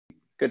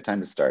good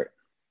time to start.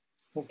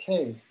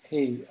 Okay,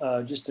 hey,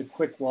 just a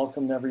quick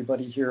welcome to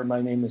everybody here.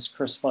 My name is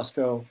Chris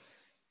Fusco.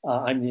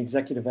 I'm the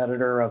executive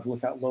editor of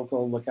Lookout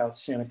Local, Lookout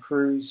Santa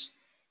Cruz.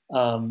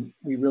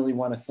 We really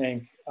want to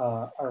thank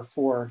our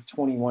 4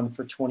 21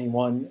 for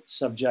 21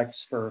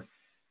 subjects for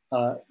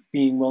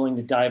being willing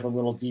to dive a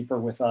little deeper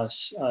with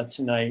us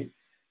tonight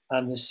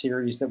on this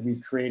series that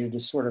we've created to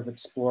sort of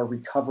explore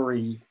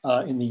recovery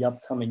in the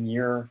upcoming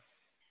year.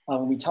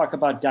 When we talk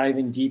about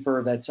diving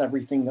deeper, that's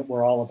everything that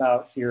we're all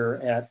about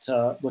here at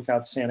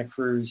Lookout Santa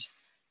Cruz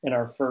in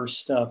our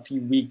first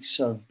few weeks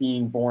of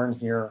being born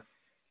here.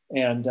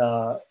 And,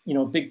 you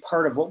know, a big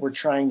part of what we're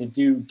trying to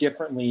do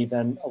differently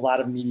than a lot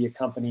of media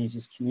companies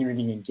is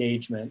community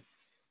engagement.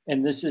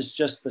 And this is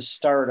just the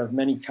start of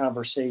many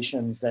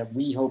conversations that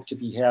we hope to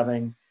be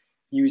having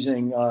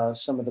using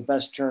some of the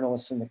best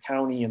journalists in the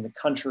county and the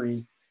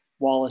country,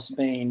 Wallace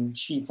Baine,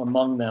 chief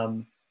among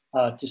them,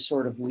 to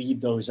sort of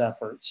lead those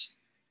efforts.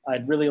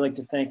 I'd really like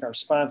to thank our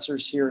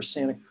sponsors here,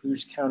 Santa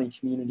Cruz County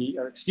Community,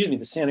 or excuse me,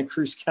 the Santa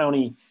Cruz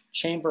County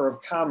Chamber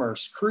of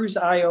Commerce, Cruise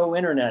IO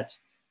Internet,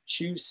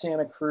 Choose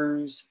Santa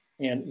Cruz,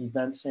 and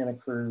Event Santa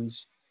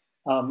Cruz.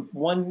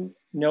 One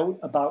note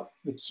about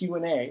the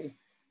Q&A.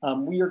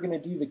 We are going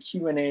to do the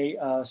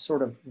Q&A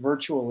sort of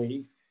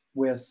virtually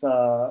with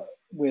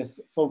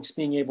folks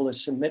being able to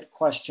submit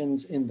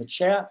questions in the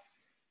chat,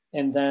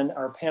 and then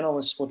our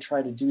panelists will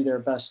try to do their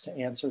best to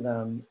answer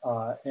them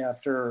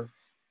after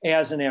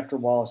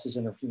Wallace is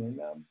interviewing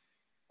them.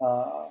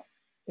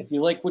 If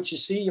you like what you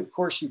see, of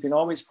course, you can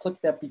always click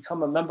that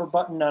Become a Member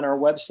button on our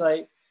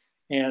website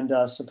and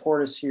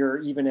support us here,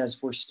 even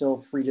as we're still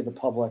free to the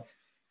public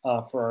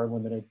for our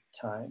limited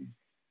time.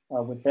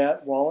 With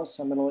that, Wallace,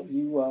 I'm gonna let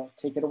you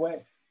take it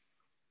away.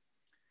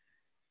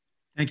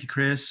 Thank you,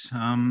 Chris.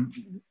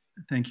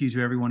 Thank you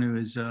to everyone who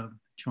has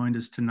joined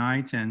us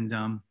tonight,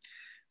 and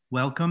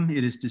welcome.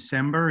 It is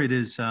December. It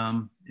is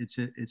it's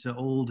an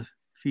old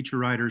feature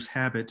writer's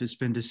habit to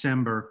spend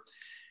December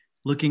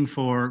looking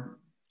for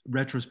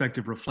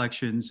retrospective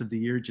reflections of the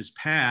year just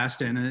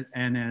passed. And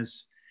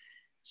as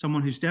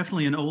someone who's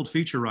definitely an old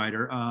feature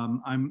writer,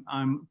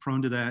 I'm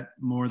prone to that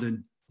more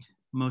than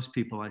most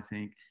people, I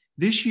think.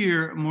 This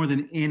year, more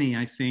than any,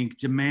 I think,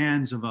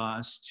 demands of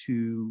us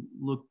to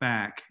look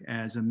back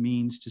as a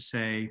means to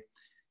say,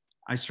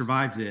 I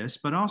survived this,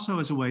 but also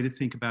as a way to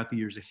think about the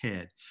years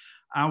ahead.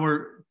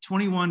 Our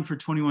 21 for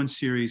 21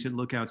 series at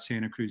Lookout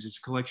Santa Cruz is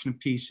a collection of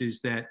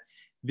pieces that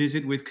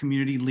visit with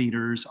community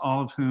leaders,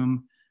 all of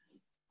whom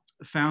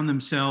found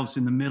themselves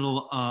in the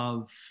middle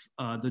of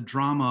the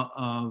drama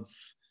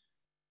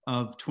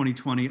of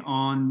 2020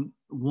 on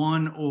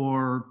one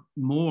or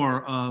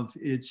more of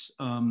its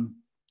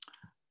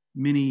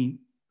many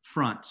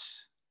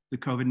fronts. The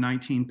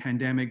COVID-19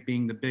 pandemic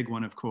being the big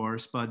one, of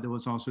course, but there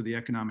was also the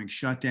economic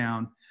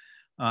shutdown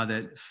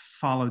that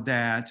followed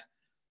that.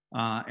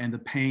 And the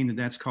pain that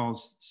that's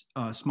caused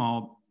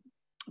small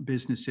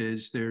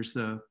businesses. There's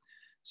the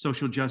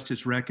social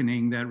justice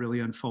reckoning that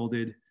really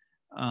unfolded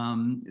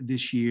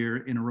this year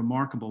in a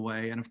remarkable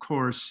way. And of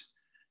course,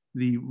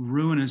 the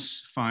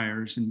ruinous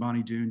fires in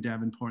Bonnie Doon,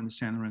 Davenport, and the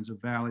San Lorenzo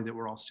Valley that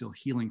we're all still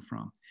healing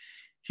from.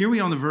 Here we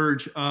are on the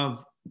verge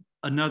of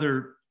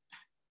another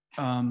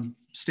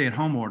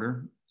stay-at-home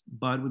order,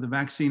 but with a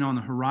vaccine on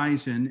the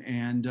horizon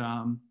and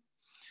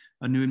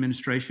a new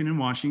administration in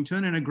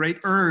Washington and a great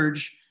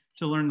urge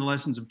to learn the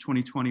lessons of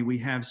 2020, we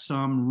have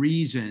some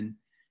reason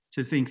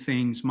to think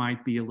things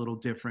might be a little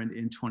different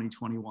in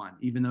 2021,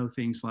 even though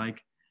things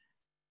like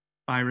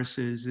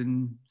viruses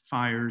and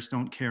fires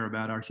don't care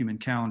about our human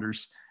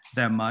calendars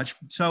that much.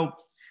 So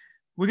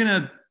we're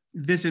going to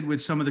visit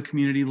with some of the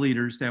community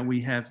leaders that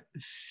we have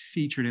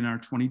featured in our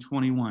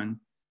 21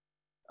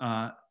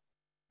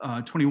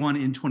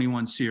 in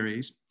 21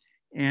 series,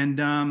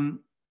 and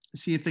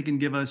see if they can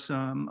give us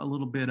a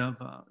little bit of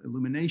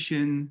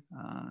illumination,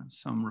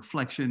 some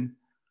reflection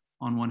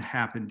on what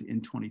happened in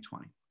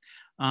 2020.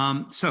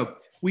 So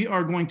we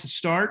are going to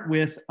start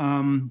with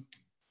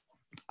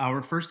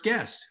our first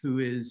guest, who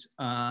is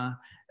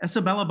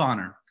Esabella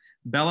Bonner.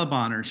 Bella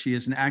Bonner, she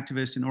is an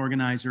activist and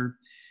organizer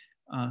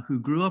who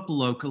grew up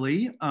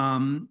locally in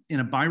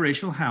a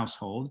biracial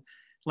household.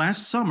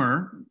 Last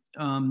summer,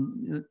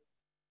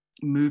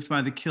 moved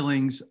by the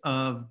killings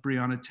of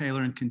Breonna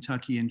Taylor in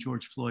Kentucky and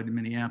George Floyd in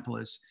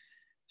Minneapolis.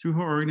 Through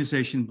her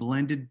organization,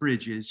 Blended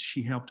Bridges,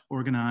 she helped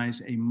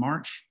organize a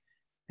march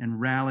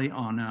and rally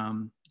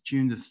on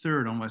June the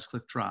 3rd on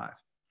Westcliff Drive.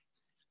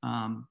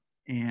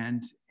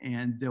 And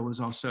there was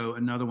also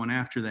another one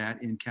after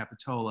that in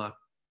Capitola.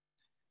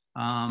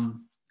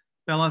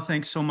 Bella,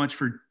 thanks so much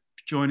for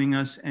joining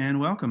us and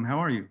welcome. How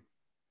are you?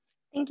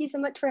 Thank you so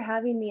much for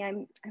having me.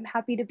 I'm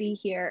happy to be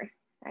here.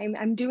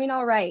 I'm doing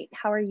all right.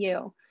 How are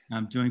you?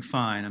 I'm doing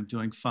fine. I'm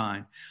doing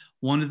fine.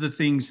 One of the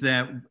things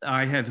that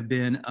I have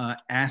been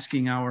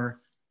asking our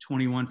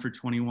 21 for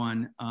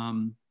 21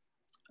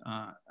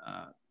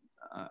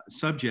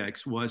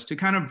 subjects was to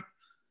kind of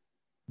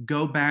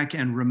go back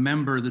and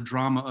remember the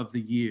drama of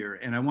the year.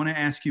 And I want to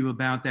ask you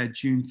about that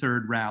June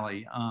 3rd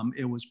rally.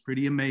 It was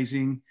pretty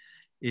amazing.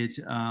 It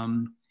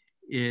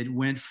it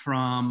went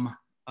from,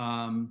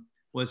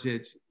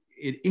 it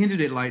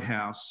ended at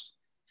Lighthouse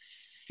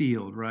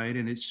Field, right?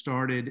 And it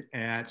started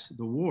at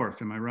the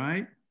wharf, am I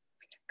right?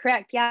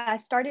 Correct. Yeah, I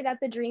started at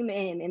the Dream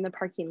Inn in the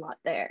parking lot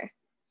there.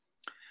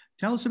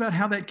 Tell us about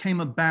how that came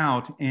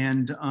about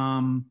and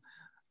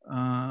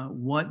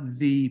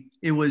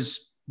it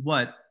was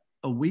what,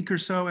 a week or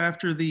so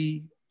after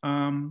the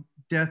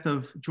death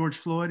of George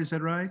Floyd, is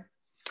that right?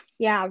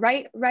 Yeah,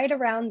 right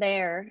around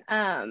there.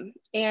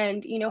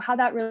 And you know how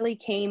that really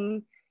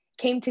came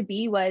to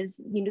be was,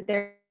 you know,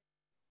 there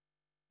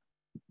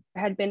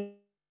had been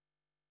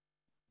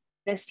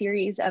a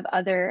series of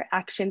other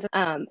actions,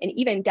 and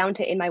even down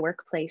to in my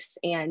workplace.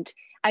 And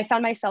I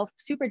found myself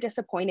super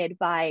disappointed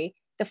by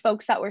the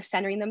folks that were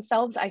centering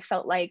themselves. I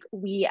felt like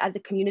we as a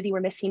community were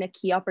missing a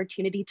key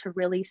opportunity to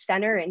really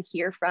center and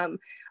hear from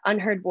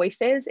unheard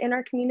voices in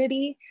our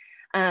community.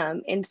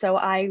 And so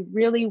I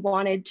really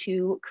wanted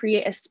to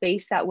create a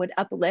space that would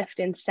uplift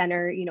and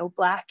center, you know,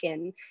 Black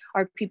and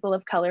our people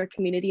of color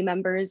community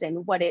members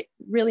and what it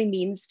really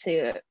means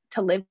to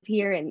live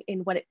here and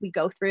what we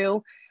go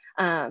through.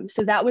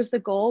 So that was the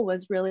goal,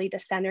 was really to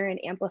center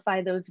and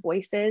amplify those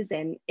voices.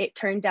 And it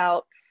turned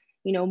out,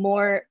 you know,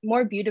 more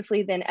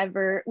beautifully than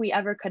we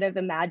ever could have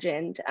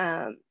imagined.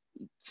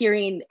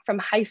 Hearing from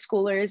high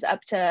schoolers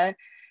up to,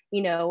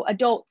 you know,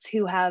 adults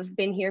who have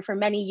been here for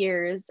many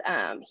years,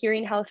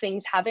 hearing how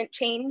things haven't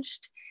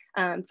changed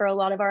for a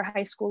lot of our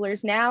high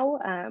schoolers now,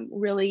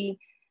 really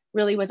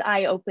was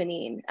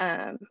eye-opening.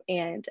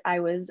 And I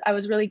was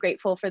really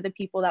grateful for the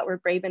people that were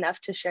brave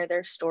enough to share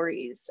their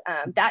stories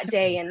that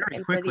day and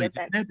for the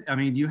event. I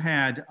mean, you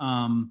had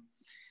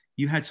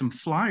some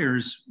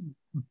flyers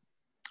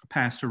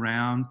passed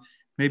around,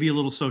 maybe a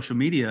little social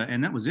media,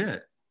 and that was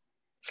it.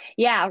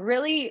 Yeah,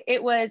 really,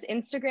 it was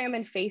Instagram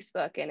and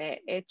Facebook, and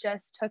it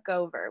just took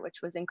over,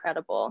 which was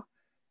incredible.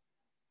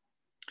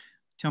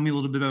 Tell me a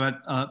little bit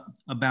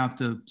about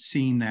the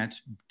scene that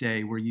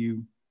day. Were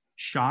you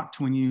shocked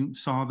when you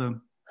saw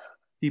the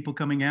people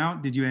coming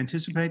out? Did you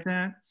anticipate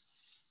that?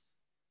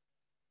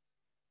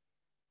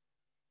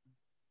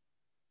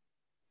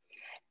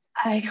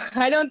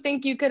 I don't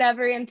think you could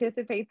ever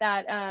anticipate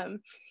that.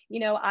 You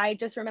know, I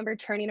just remember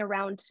turning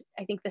around,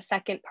 I think the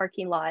second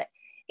parking lot,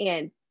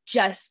 and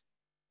just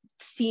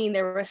seeing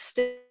there was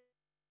still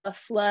a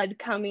flood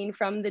coming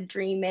from the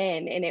Dream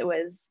Inn, and it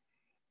was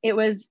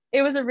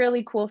a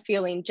really cool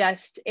feeling.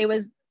 Just, it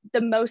was the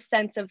most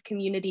sense of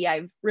community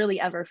I've really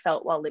ever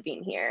felt while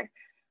living here.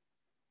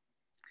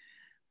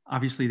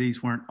 Obviously,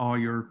 these weren't all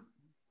your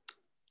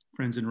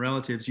friends and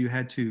relatives. You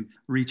had to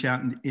reach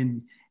out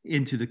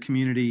into the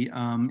community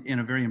in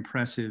a very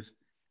impressive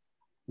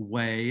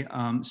way.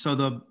 So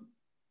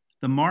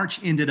the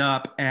march ended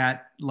up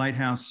at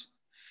Lighthouse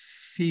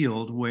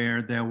Field,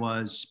 where there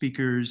was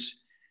speakers,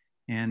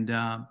 and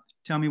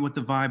tell me what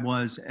the vibe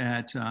was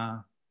at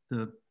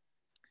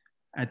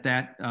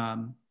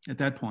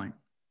that point.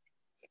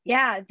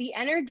 Yeah, the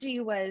energy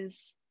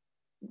was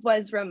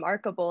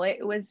remarkable.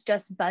 It was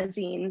just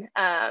buzzing.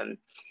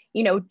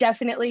 You know,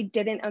 definitely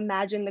didn't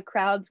imagine the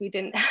crowds. We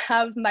didn't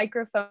have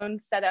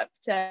microphones set up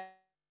to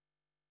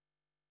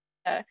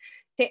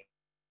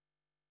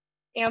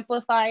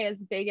amplify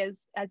as big as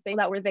they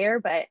that were there,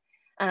 but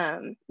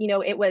you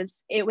know, it was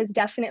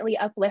definitely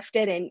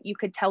uplifted, and you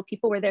could tell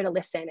people were there to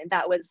listen, and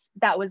that was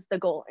the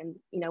goal. And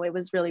you know, it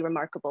was really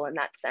remarkable in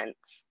that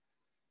sense.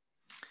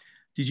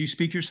 Did you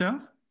speak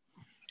yourself?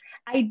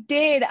 I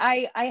did.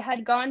 I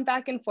had gone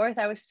back and forth.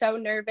 I was so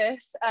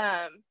nervous.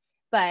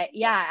 But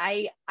yeah,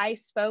 I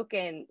spoke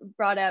and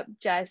brought up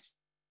just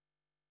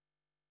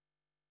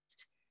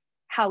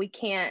how we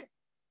can't,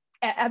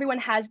 everyone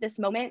has this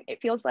moment,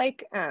 it feels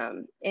like,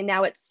 and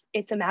now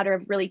it's a matter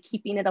of really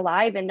keeping it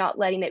alive and not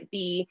letting it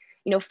be,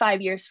 you know,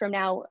 5 years from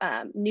now,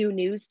 new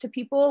news to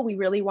people. We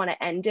really want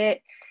to end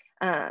it.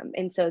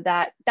 And so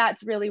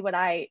that's really what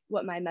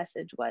my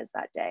message was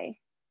that day.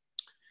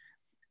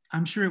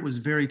 I'm sure it was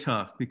very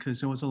tough because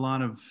there was a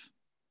lot of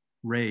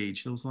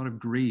rage, there was a lot of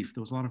grief,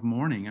 there was a lot of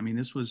mourning. I mean,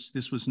 this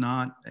was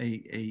not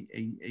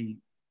a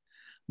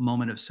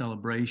moment of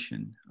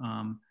celebration.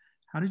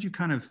 How did you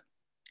kind of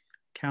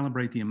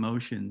calibrate the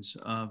emotions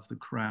of the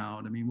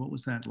crowd? I mean, what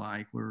was that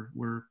like?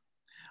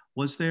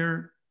 Was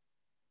there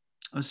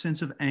a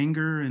sense of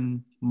anger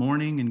and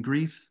mourning and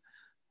grief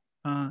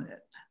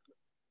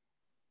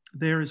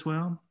there as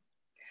well?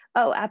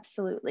 Oh,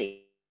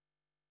 absolutely.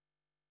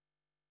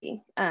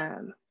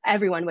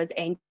 Everyone was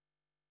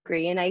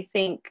angry. And I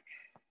think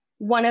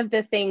one of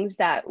the things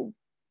that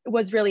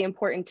was really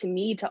important to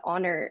me to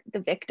honor the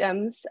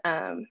victims,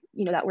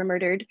 you know, that were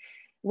murdered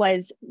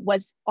was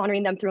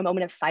honoring them through a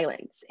moment of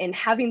silence, and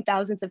having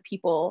thousands of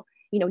people,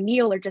 you know,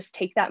 kneel or just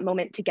take that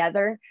moment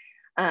together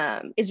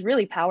is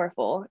really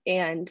powerful.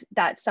 And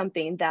that's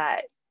something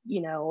that,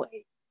 you know,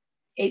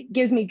 it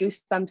gives me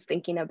goosebumps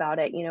thinking about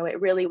it. You know, it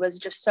really was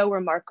just so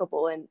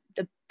remarkable, and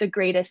the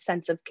greatest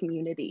sense of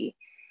community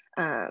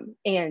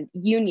and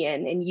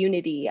union and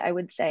unity, I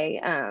would say,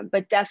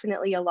 but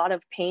definitely a lot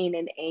of pain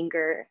and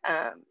anger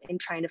in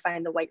trying to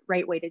find the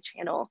right way to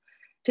channel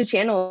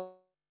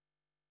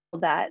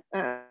that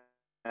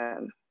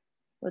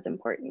was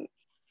important.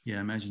 Yeah,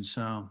 I imagine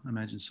so. I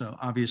imagine so.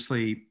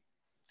 Obviously,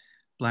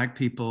 Black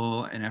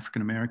people and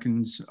African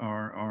Americans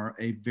are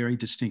a very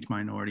distinct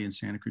minority in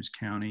Santa Cruz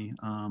County.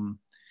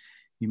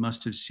 You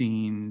must have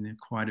seen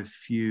quite a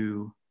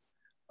few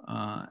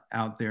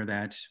out there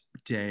that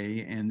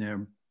day, and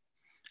there,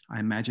 I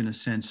imagine, a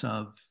sense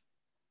of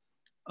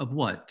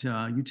what?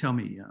 You tell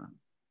me.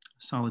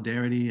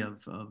 Solidarity, of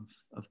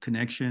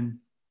connection.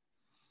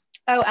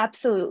 Oh,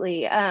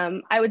 absolutely.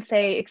 I would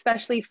say,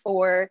 especially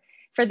for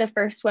the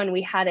first one,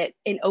 we had it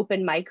an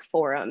open mic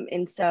forum,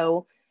 and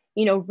so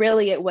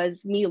really it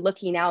was me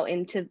looking out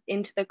into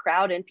the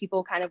crowd, and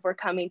people kind of were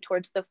coming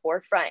towards the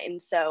forefront,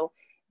 and so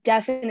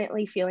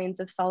definitely feelings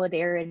of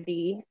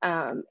solidarity,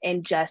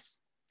 and just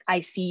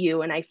I see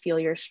you and I feel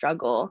your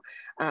struggle.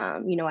 I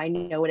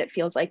know what it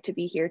feels like to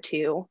be here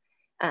too.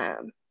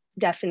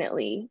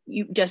 Definitely,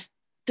 you just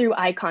through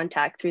eye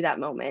contact through that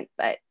moment,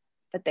 but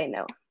they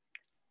know.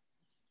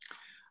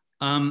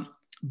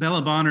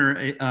 Bella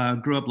Bonner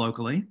grew up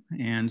locally,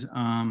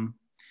 and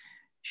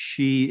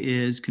she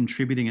is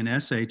contributing an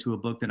essay to a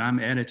book that I'm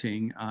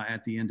editing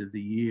at the end of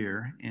the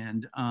year.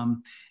 And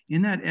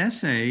in that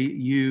essay,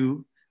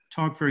 you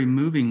talk very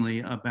movingly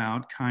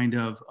about kind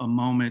of a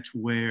moment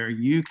where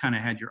you kind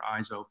of had your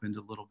eyes opened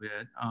a little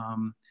bit.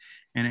 And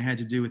it had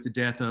to do with the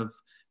death of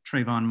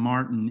Trayvon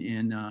Martin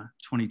in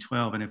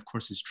 2012. And of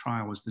course, his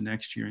trial was the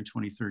next year in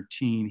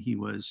 2013. He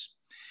was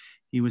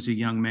a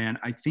young man.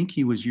 I think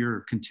he was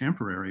your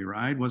contemporary,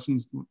 right?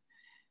 Wasn't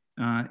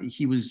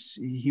he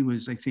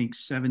was, I think,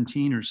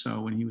 17 or so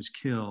when he was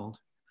killed.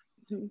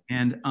 Mm-hmm.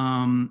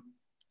 And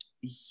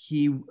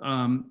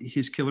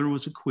his killer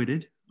was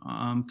acquitted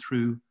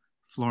through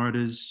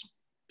Florida's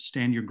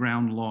stand your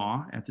ground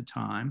law at the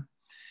time.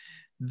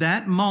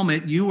 That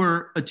moment, you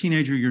were a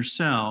teenager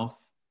yourself.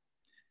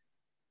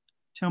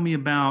 Tell me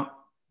about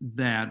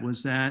that.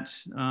 Was that,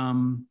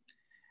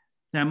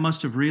 that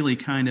must have really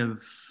kind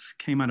of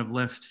came out of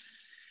left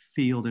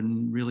field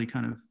and really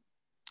kind of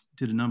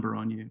did a number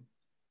on you.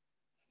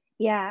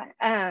 Yeah,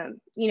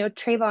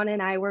 Trayvon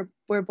and I were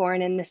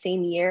born in the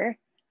same year,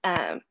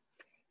 and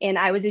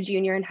I was a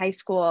junior in high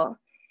school.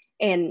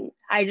 And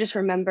I just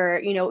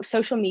remember,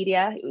 social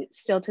media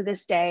still to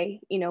this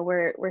day,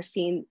 we're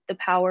seeing the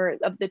power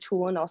of the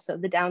tool and also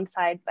the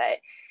downside, but,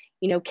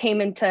 came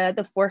into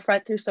the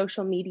forefront through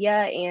social media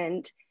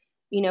and,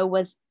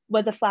 was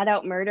a flat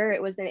out murder.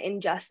 It was an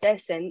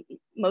injustice, and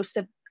most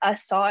of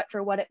us saw it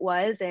for what it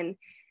was. And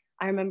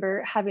I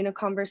remember having a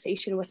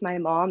conversation with my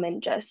mom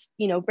and just,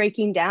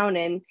 breaking down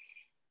and,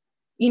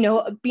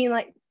 being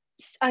like,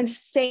 I'm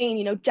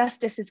saying,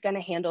 justice is going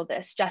to handle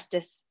this.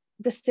 Justice,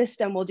 the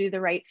system will do the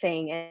right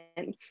thing.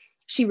 And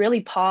she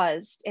really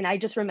paused. And I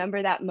just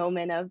remember that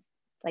moment of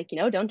like,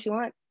 don't you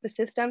want the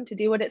system to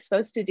do what it's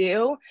supposed to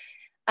do?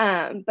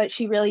 But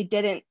she really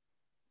didn't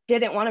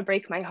want to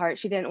break my heart.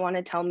 She didn't want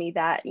to tell me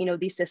that,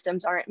 these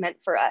systems aren't meant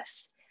for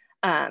us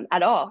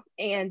at all.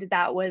 And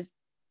that was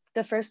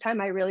the first time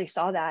I really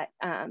saw that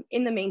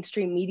in the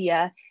mainstream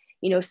media,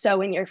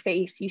 so in your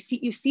face, you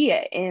see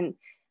it. And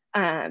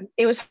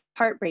it was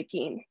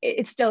heartbreaking.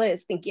 It still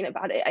is, thinking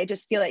about it. I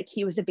just feel like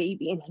he was a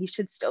baby and he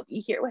should still be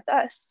here with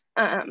us.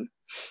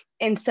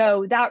 And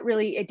so that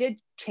really, it did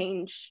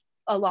change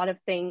a lot of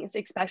things,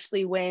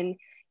 especially when,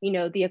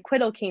 the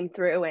acquittal came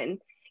through and,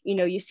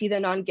 you see the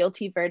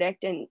non-guilty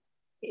verdict, and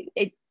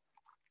it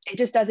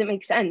just doesn't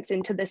make sense.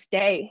 And to this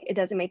day, it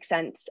doesn't make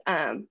sense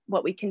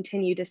what we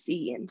continue to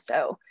see. And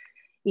so,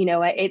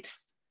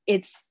 it's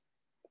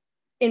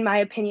in my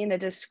opinion, a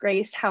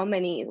disgrace how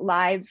many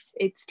lives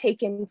it's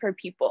taken for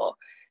people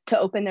to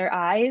open their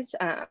eyes.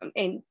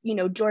 And,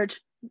 George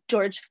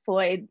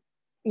Floyd,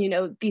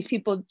 these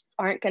people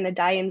aren't going to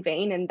die in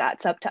vain, and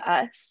that's up to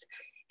us.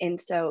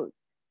 And so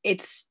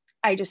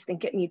I just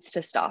think it needs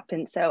to stop.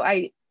 And so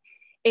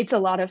it's a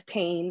lot of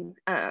pain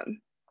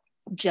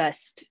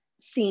just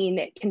seeing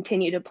it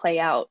continue to play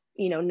out,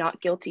 not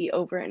guilty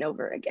over and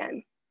over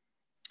again.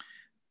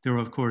 There were,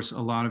 of course, a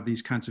lot of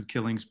these kinds of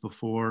killings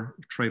before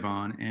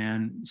Trayvon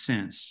and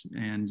since.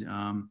 And,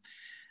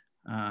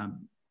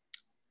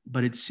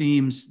 but it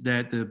seems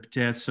that the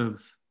deaths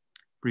of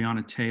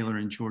Breonna Taylor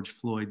and George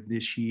Floyd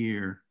this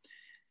year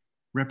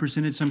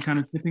represented some kind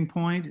of tipping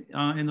point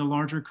in the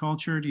larger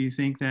culture. Do you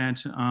think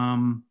that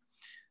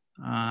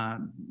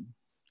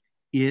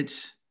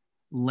it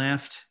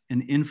left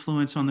an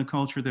influence on the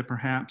culture that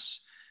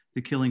perhaps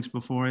the killings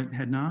before it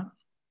had not?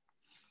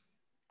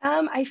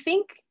 I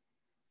think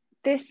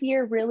this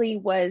year really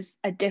was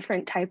a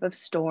different type of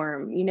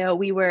storm.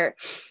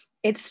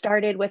 It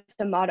started with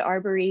the Ahmaud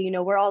Arbery,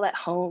 we're all at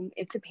home.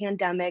 It's a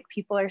pandemic.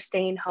 People are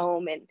staying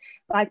home, and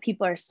Black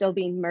people are still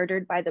being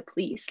murdered by the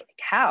police. Like,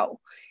 how?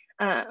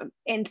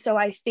 And so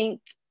I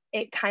think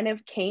it kind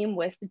of came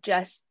with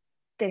just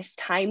this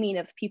timing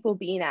of people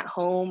being at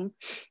home,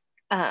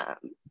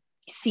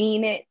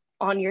 seeing it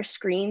on your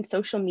screen,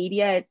 social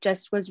media. It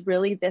just was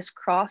really this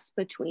cross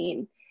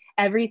between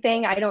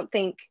everything. I don't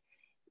think,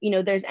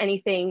 there's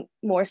anything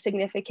more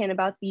significant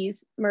about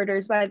these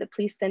murders by the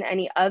police than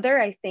any other.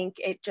 I think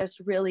it just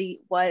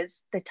really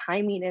was the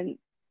timing and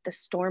the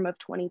storm of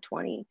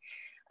 2020,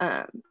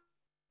 kind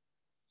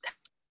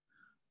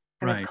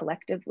of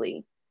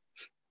collectively.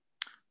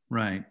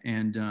 Right.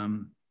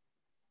 And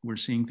we're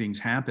seeing things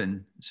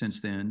happen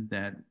since then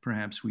that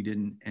perhaps we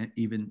didn't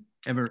even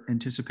ever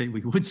anticipate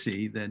we would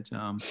see. That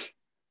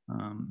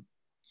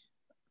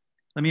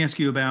let me ask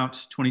you about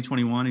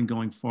 2021 and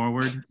going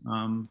forward.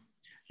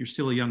 You're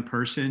still a young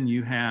person.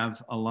 You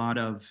have a lot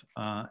of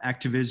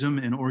activism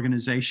and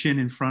organization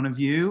in front of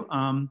you.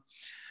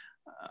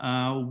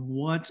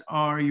 What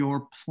are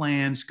your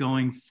plans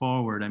going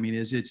forward? I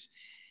mean,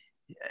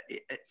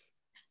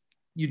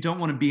 you don't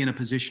want to be in a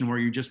position where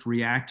you're just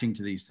reacting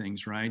to these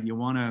things, right? You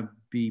want to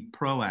be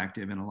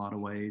proactive in a lot of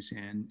ways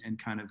and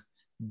kind of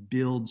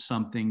build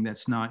something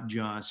that's not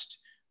just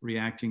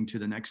reacting to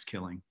the next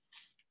killing.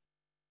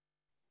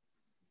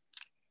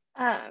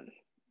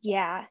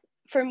 Yeah,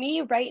 for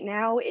me right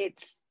now,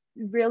 it's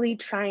really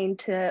trying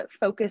to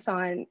focus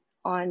on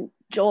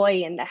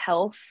joy and the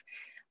health.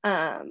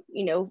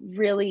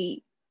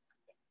 Really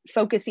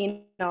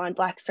focusing on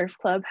Black Surf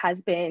Club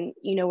has been,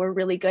 a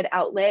really good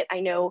outlet.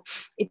 I know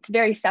it's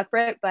very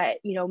separate, but,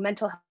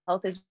 mental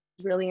health is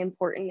really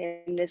important.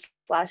 And this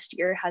last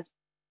year has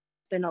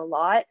been a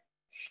lot.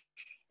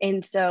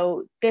 And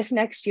so this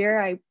next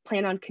year, I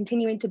plan on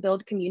continuing to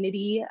build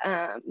community,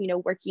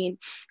 working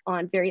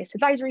on various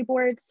advisory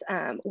boards,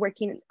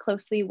 working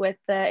closely with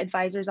the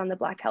advisors on the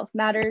Black Health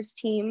Matters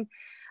team.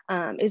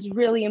 Is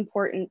really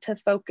important to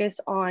focus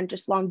on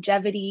just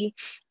longevity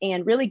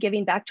and really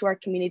giving back to our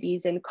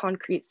communities in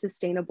concrete,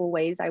 sustainable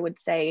ways, I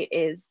would say,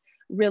 is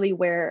really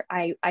where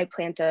I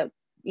plan to,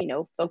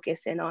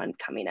 focus in on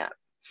coming up.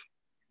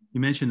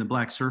 You mentioned the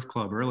Black Surf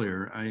Club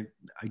earlier. I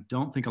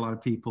don't think a lot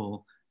of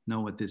people know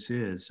what this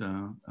is.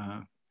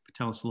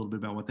 Tell us a little bit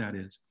about what that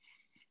is.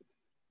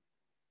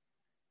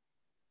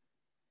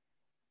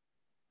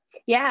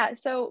 Yeah,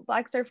 so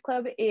Black Surf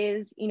Club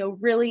is,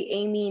 really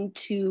aiming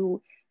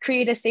to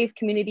create a safe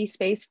community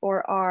space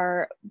for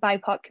our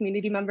BIPOC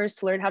community members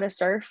to learn how to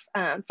surf,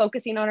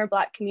 focusing on our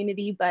Black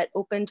community, but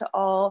open to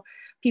all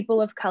people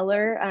of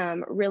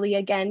color. Really,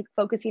 again,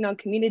 focusing on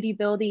community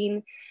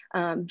building,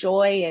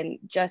 joy, and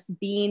just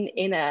being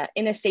in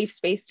a safe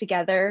space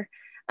together.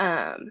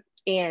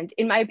 And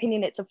in my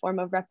opinion, it's a form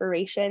of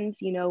reparations.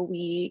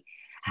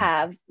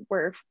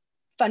 We're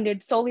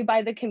funded solely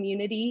by the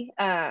community.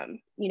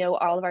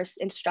 All of our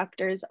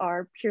instructors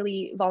are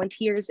purely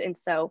volunteers. And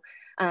so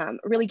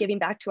really giving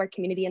back to our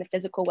community in a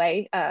physical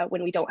way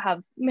when we don't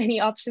have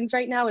many options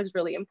right now is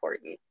really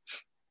important.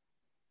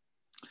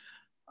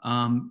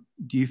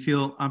 Do you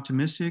feel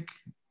optimistic?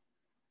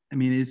 I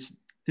mean,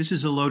 this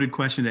is a loaded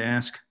question to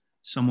ask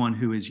someone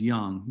who is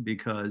young,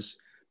 because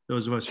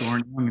those of us who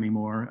aren't young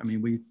anymore, I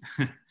mean,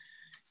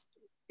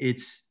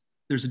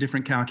 there's a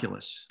different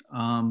calculus.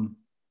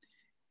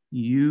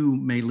 You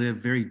may live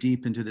very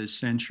deep into this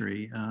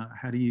century.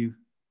 How do you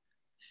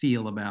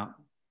feel about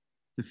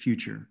the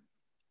future?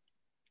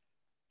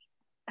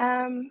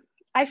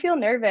 I feel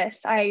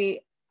nervous.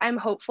 I'm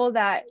hopeful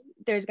that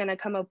there's going to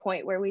come a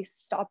point where we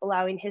stop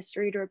allowing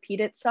history to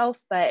repeat itself.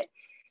 But,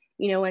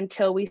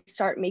 until we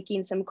start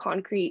making some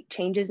concrete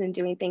changes and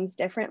doing things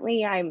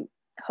differently, I'm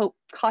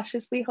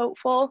cautiously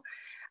hopeful.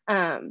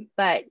 But,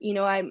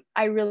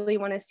 I really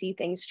want to see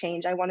things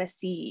change. I want to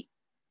see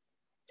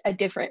I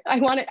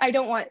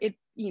don't want it,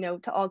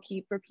 to all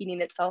keep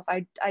repeating itself.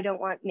 I don't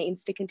want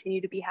names to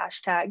continue to be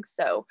hashtags.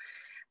 So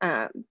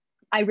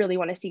I really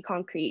want to see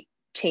concrete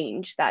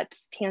change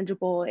that's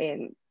tangible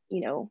and,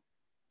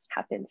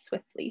 happen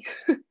swiftly.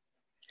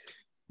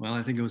 Well,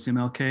 I think it was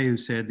MLK who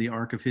said the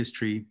arc of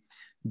history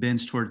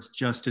bends towards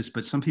justice,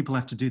 but some people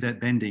have to do that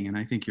bending. And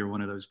I think you're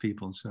one of those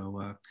people.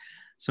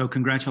 So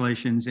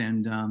congratulations.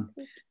 And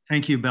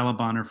thank you, Bella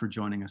Bonner, for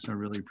joining us. I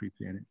really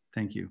appreciate it.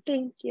 Thank you.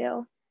 Thank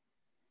you.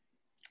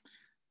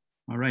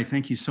 All right,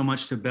 thank you so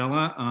much to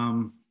Bella.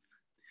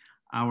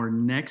 Our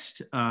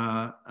next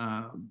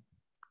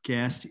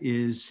guest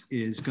is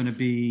going to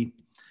be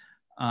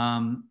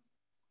Bonnie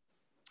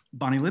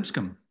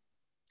Lipscomb.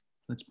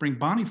 Let's bring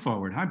Bonnie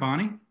forward. Hi,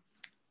 Bonnie.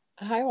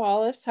 Hi,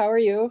 Wallace. How are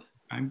you?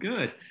 I'm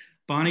good.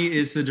 Bonnie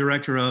is the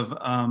Director of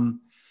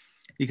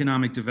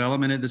Economic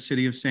Development at the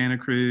City of Santa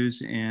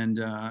Cruz,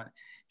 and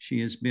she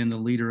has been the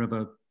leader of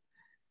a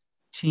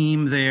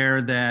team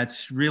there that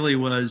really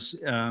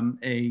was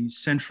a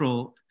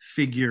central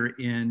figure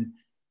in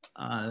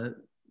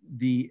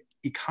the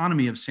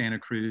economy of Santa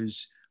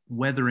Cruz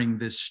weathering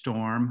this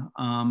storm.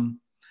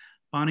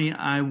 Bonnie,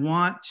 I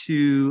want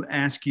to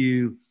ask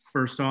you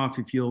first off,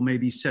 if you'll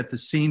maybe set the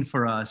scene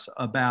for us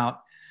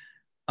about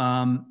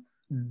the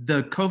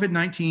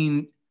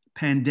COVID-19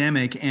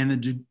 pandemic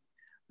and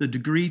the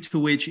degree to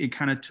which it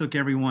kind of took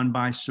everyone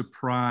by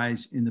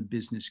surprise in the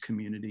business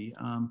community.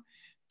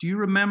 Do you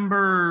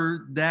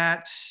remember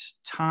that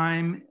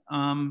time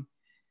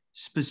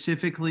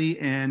specifically,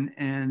 and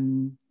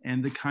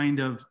the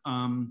kind of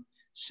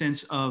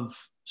sense of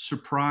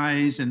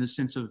surprise and the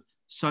sense of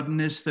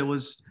suddenness that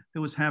was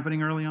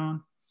happening early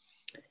on?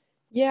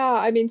 Yeah,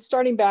 I mean,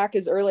 starting back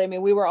as early, I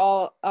mean, we were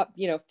all up,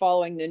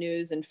 following the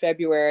news in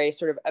February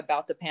sort of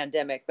about the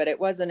pandemic, but it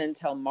wasn't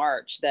until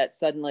March that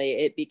suddenly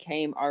it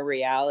became our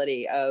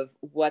reality of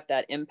what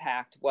that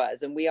impact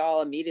was. And we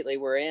all immediately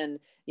were in,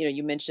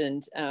 you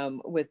mentioned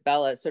with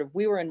Bella, sort of,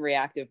 we were in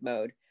reactive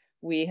mode.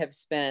 We have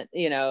spent,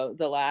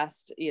 the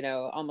last,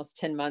 almost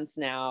 10 months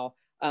now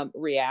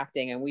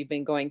reacting, and we've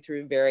been going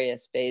through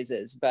various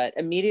phases. But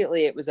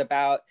immediately it was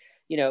about,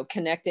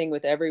 connecting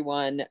with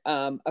everyone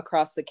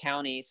across the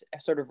counties,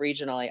 sort of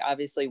regionally,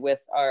 obviously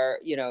with our,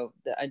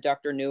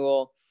 Dr.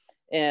 Newell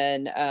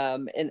and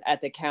at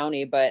the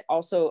county, but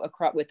also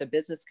across with the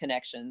business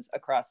connections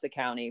across the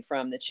county,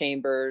 from the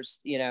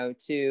chambers,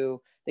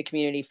 to the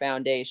community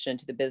foundation,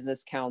 to the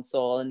business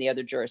council and the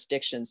other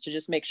jurisdictions, to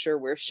just make sure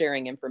we're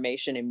sharing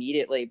information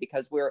immediately,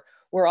 because we're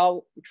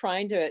all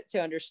trying to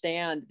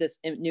understand this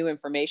new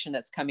information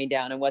that's coming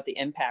down and what the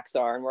impacts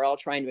are. And we're all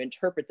trying to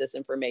interpret this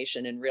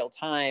information in real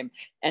time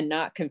and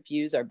not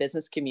confuse our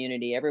business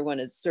community. Everyone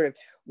is sort of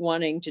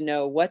wanting to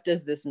know, what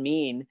does this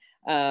mean?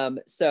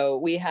 So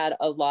we had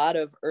a lot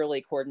of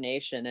early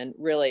coordination, and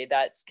really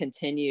that's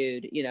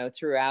continued,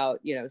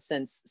 throughout,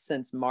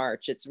 since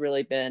March. It's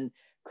really been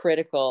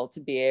critical to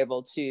be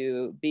able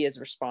to be as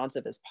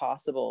responsive as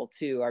possible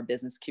to our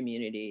business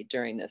community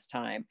during this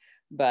time.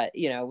 But,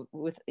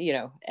 with,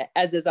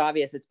 as is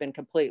obvious, it's been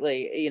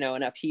completely,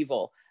 an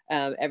upheaval.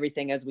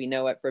 Everything as we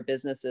know it for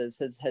businesses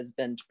has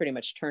been pretty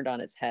much turned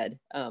on its head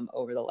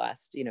over the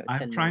last, 10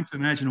 I'm trying months. to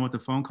imagine what the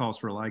phone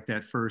calls were like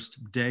that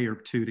first day or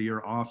two to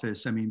your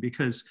office. I mean,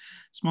 because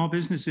small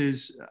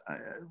businesses,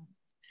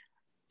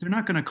 they're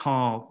not going to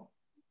call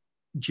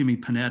Jimmy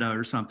Panetta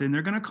or something.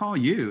 They're going to call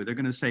you. They're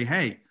going to say,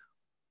 hey,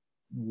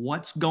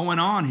 what's going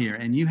on here?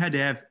 And you had to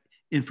have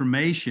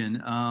information.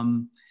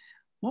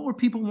 What were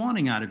people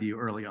wanting out of you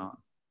early on?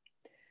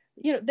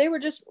 They were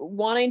just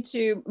wanting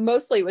to,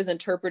 mostly it was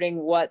interpreting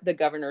what the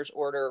governor's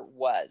order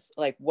was.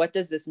 Like, what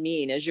does this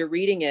mean? As you're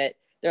reading it,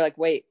 they're like,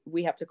 wait,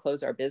 we have to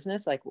close our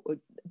business? Like,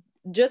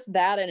 just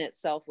that in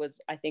itself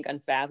was, I think,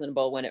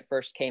 unfathomable when it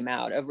first came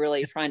out, of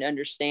really trying to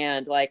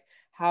understand, like,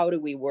 how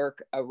do we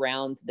work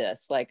around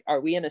this? Like,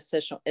 are we an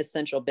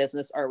essential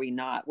business? Are we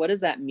not? What does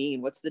that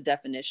mean? What's the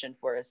definition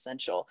for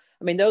essential?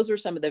 I mean, those were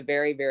some of the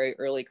very, very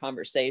early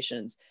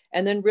conversations.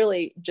 And then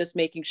really just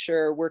making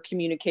sure we're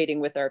communicating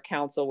with our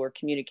council, we're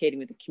communicating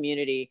with the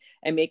community,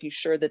 and making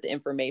sure that the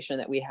information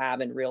that we have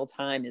in real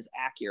time is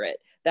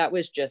accurate. That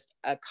was just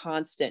a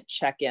constant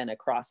check-in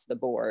across the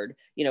board,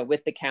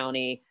 with the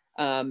county.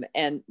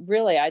 And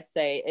really, I'd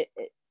say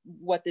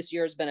what this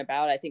year has been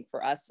about, I think,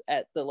 for us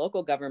at the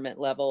local government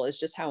level, is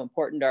just how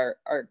important our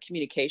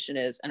communication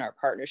is, and our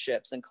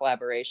partnerships and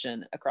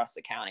collaboration across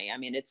the county. I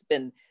mean, it's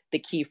been the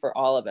key for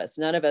all of us.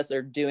 None of us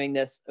are doing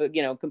this,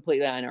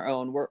 completely on our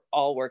own. We're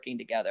all working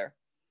together.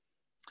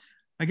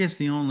 I guess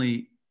the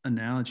only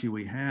analogy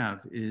we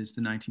have is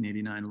the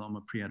 1989 Loma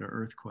Prieta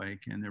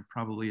earthquake, and there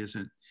probably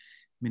isn't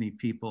many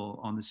people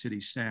on the city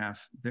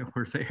staff that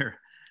were there.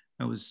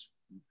 That was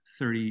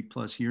 30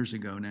 plus years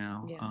ago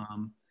now. Yeah.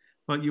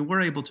 But you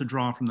were able to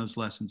draw from those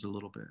lessons a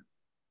little bit.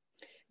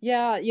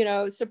 Yeah,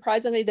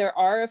 surprisingly, there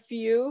are a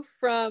few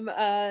from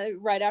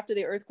right after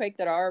the earthquake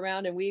that are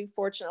around. And we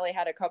fortunately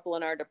had a couple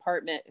in our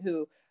department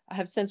who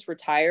have since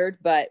retired,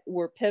 but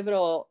were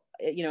pivotal,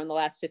 in the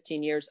last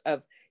 15 years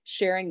of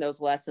sharing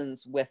those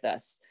lessons with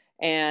us.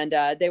 And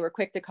they were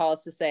quick to call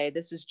us to say,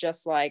 this is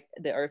just like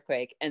the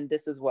earthquake, and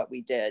this is what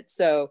we did.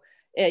 So,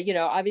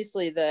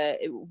 obviously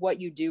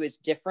what you do is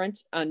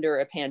different under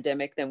a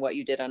pandemic than what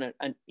you did on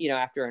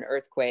after an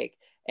earthquake.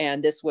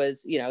 And this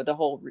was,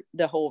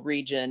 the whole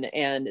region,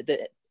 and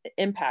the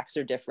impacts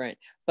are different,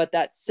 but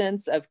that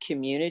sense of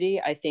community,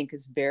 I think,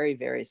 is very,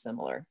 very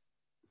similar.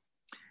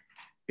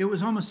 It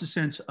was almost a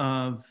sense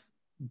of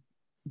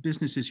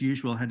business as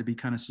usual had to be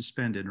kind of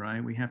suspended,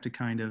 right? We have to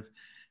kind of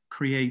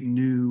create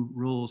new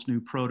rules,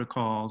 new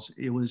protocols.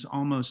 It was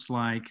almost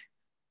like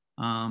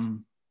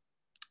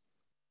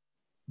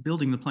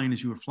building the plane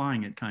as you were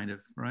flying it, kind of,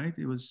 right?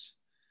 It was.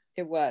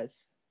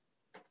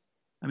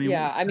 I mean,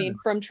 yeah, I mean,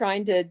 from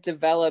trying to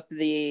develop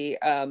the,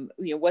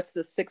 what's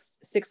the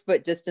six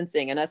foot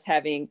distancing, and us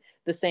having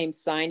the same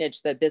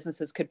signage that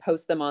businesses could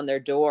post them on their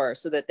door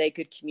so that they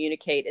could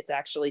communicate it's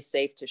actually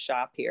safe to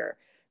shop here.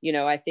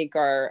 I think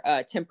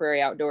our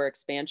temporary outdoor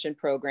expansion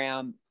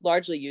program,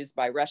 largely used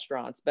by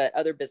restaurants, but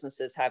other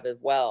businesses have as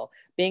well,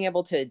 being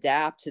able to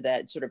adapt to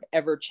that sort of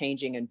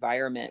ever-changing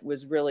environment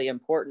was really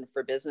important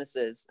for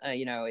businesses.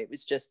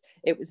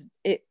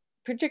 It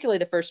particularly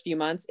the first few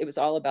months, it was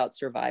all about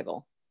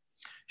survival.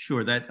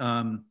 Sure, that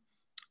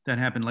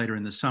happened later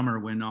in the summer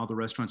when all the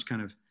restaurants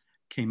kind of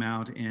came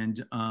out,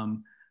 and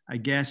I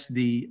guess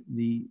the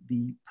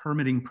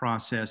permitting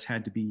process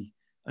had to be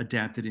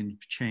adapted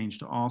and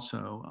changed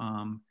also,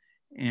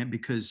 and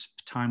because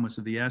time was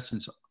of the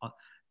essence.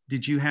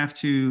 Did you have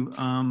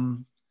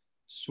to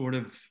sort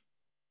of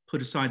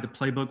put aside the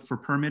playbook for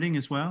permitting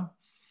as well?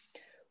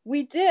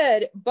 We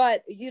did,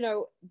 but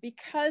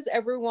because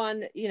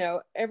everyone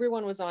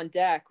was on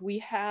deck, we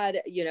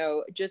had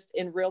just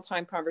in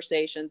real-time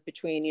conversations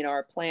between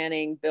our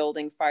planning,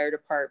 building, fire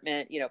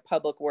department,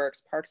 public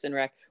works, parks and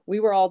rec.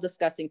 We were all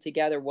discussing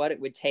together what it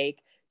would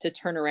take to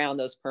turn around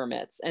those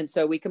permits, and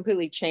so we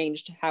completely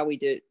changed how we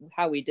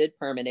did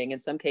permitting. In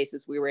some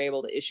cases, we were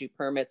able to issue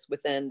permits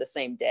within the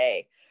same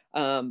day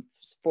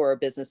for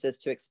businesses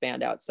to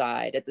expand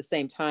outside. At the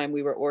same time,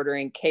 we were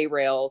ordering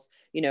K-rails,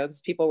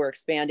 because people were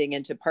expanding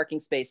into parking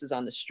spaces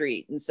on the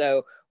street. And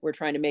so we're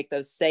trying to make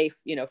those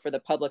safe, for the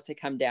public to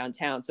come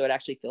downtown, so it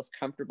actually feels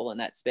comfortable in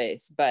that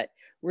space. But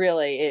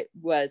really, it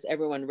was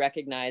everyone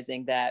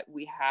recognizing that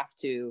we have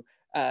to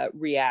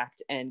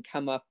react and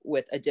come up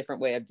with a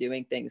different way of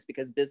doing things,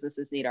 because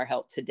businesses need our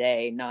help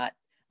today, not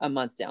a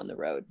month down the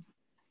road.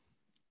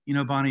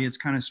 Bonnie, it's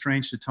kind of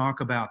strange to talk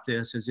about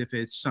this as if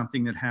it's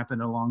something that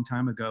happened a long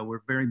time ago.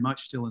 We're very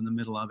much still in the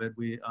middle of it.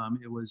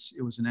 It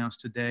was announced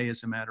today,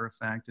 as a matter of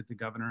fact, that the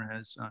governor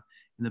has,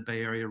 in the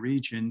Bay Area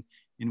region,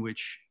 in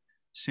which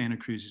Santa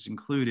Cruz is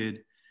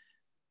included,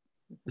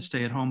 the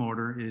stay-at-home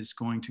order is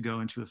going to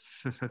go into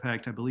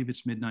effect. I believe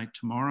it's midnight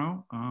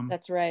tomorrow.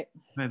 That's right.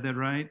 I have that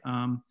right?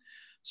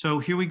 So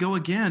here we go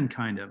again,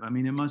 kind of. I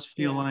mean, it must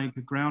feel like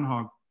a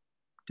Groundhog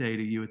Day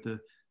to you at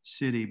the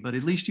city, but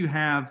at least you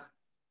have,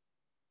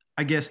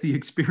 I guess, the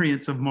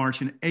experience of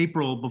March and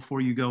April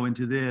before you go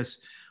into this.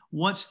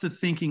 What's the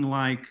thinking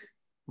like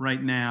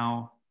right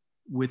now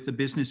with the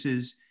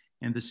businesses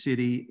and the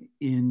city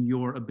in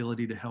your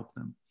ability to help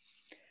them?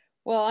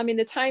 Well, I mean,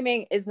 the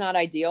timing is not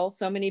ideal.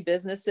 So many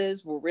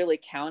businesses were really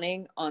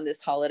counting on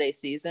this holiday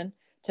season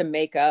to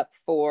make up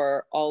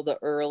for all the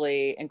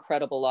early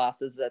incredible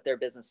losses that their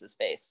businesses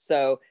faced.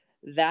 So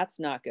that's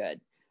not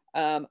good.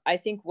 I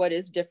think what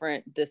is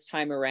different this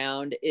time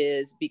around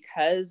is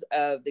because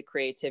of the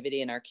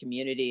creativity in our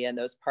community and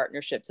those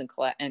partnerships and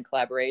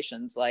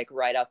collaborations like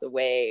Ride Out the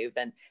Wave.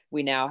 And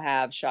we now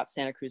have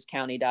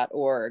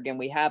shopsantacruzcounty.org, and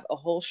we have a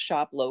whole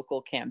Shop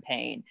Local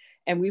campaign.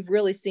 And we've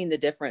really seen the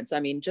difference. I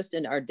mean, just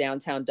in our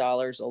downtown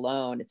dollars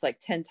alone, it's like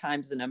 10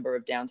 times the number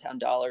of downtown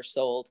dollars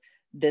sold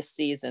this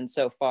season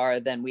so far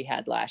than we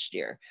had last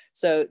year.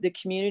 So the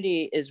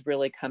community is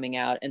really coming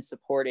out and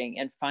supporting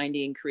and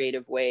finding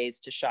creative ways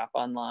to shop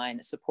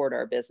online, support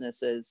our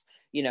businesses.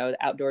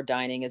 Outdoor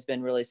dining has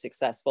been really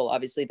successful.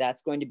 Obviously,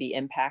 that's going to be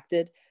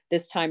impacted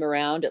this time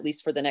around, at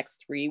least for the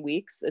next 3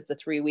 weeks. It's a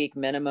 3-week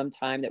minimum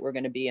time that we're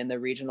going to be in the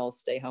regional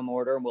stay-home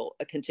order, and we'll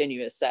continue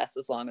to assess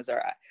as long as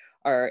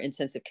our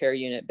intensive care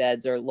unit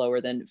beds are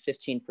lower than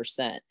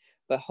 15%.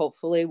 But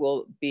hopefully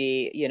we'll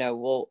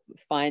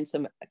find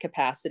some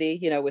capacity,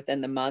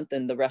 within the month,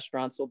 and the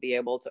restaurants will be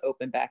able to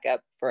open back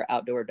up for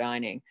outdoor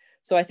dining.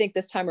 So I think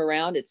this time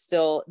around,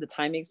 the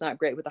timing's not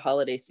great with the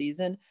holiday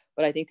season,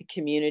 but I think the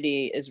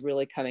community is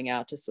really coming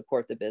out to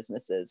support the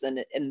businesses.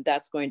 And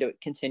that's going to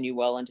continue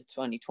well into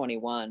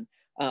 2021,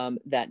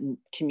 that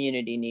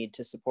community need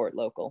to support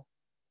local.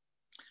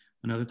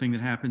 Another thing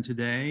that happened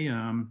today,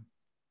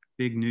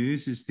 big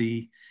news, is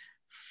the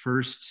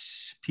first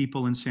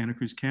people in Santa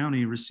Cruz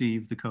County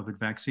received the COVID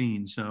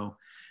vaccine. So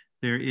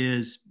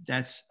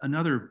that's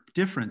another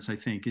difference, I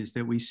think, is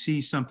that we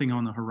see something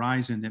on the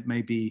horizon that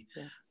may be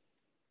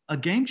a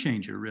game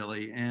changer,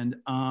 really. And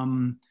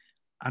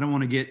I don't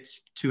want to get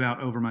too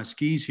out over my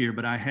skis here,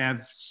 but I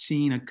have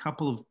seen a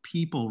couple of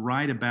people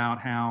write about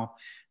how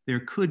there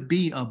could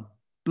be a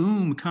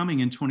boom coming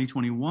in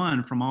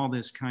 2021 from all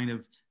this kind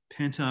of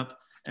pent up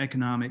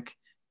economic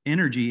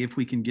energy if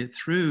we can get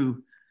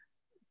through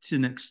to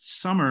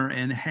next summer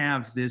and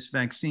have this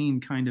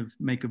vaccine kind of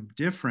make a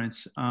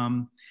difference.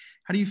 How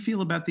do you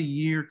feel about the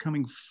year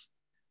coming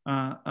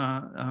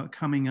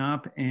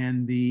up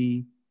and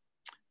the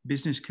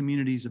business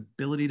community's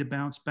ability to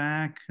bounce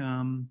back?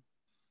 Are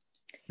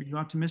you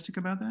optimistic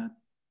about that?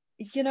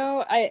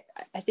 I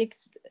think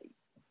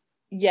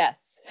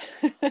yes.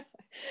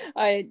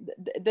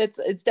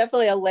 It's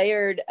definitely a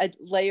layered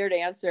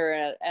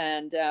answer,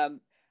 and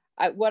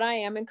what I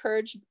am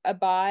encouraged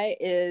by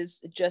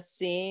is just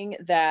seeing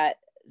that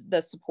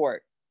the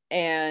support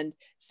and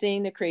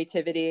seeing the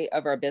creativity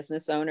of our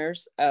business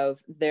owners,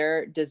 of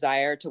their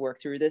desire to work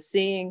through this,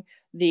 seeing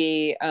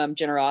the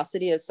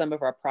generosity of some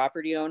of our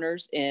property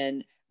owners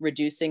in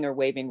reducing or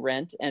waiving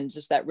rent, and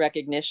just that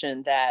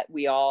recognition that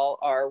we all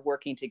are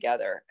working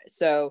together.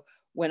 So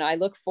when I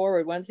look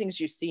forward, one of the things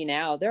you see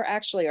now, there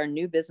actually are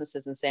new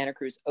businesses in Santa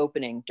Cruz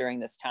opening during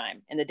this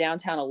time. In the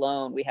downtown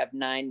alone, we have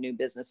 9 new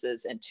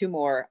businesses and 2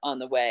 more on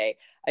the way.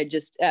 I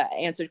just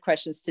answered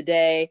questions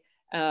today.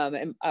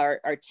 And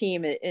our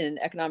team in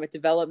economic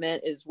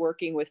development is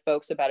working with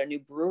folks about a new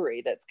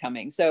brewery that's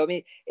coming. So, I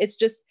mean, it's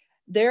just,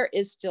 there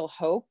is still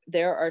hope.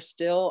 There are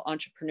still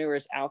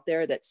entrepreneurs out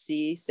there that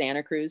see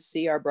Santa Cruz,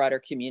 see our broader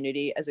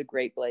community as a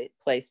great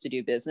place to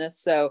do business.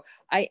 So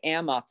I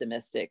am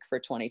optimistic for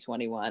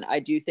 2021. I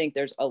do think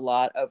there's a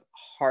lot of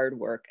hard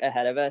work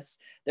ahead of us.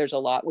 There's a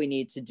lot we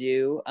need to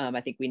do.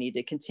 I think we need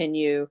to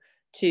continue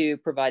to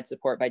provide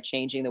support by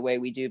changing the way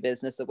we do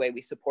business, the way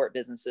we support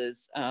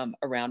businesses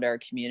around our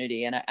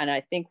community. And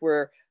I think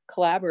we're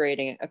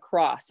collaborating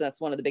across.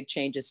 That's one of the big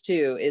changes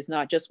too, is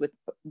not just with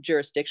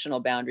jurisdictional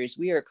boundaries.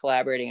 We are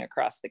collaborating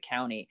across the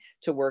county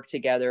to work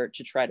together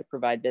to try to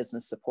provide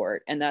business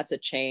support. And that's a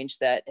change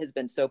that has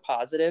been so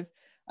positive.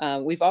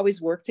 We've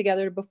always worked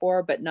together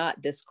before, but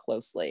not this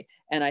closely.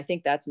 And I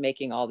think that's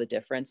making all the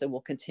difference, and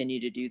we'll continue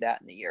to do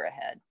that in the year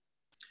ahead.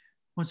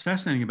 What's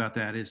fascinating about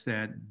that is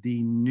that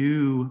the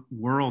new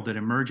world that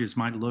emerges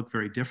might look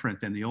very different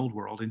than the old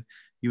world. And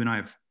you and I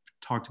have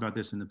talked about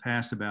this in the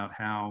past about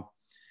how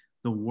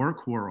the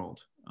work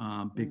world,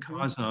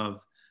 because of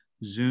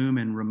Zoom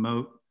and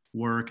remote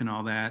work and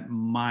all that,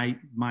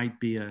 might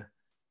be a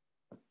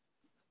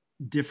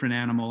different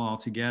animal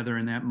altogether,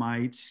 and that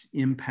might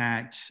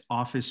impact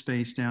office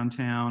space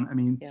downtown. I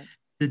mean,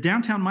 the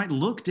downtown might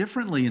look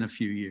differently in a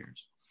few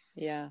years.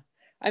 Yeah.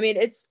 I mean,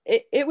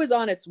 it was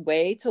on its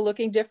way to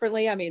looking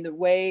differently. I mean, the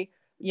way,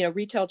 you know,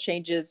 retail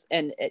changes,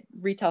 and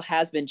retail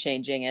has been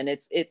changing, and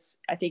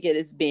I think it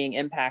is being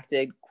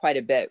impacted quite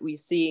a bit. We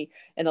see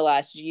in the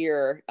last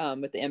year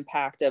with the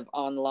impact of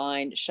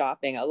online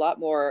shopping, a lot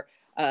more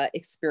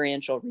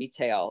experiential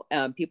retail,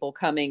 people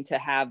coming to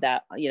have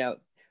that, you know,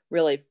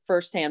 really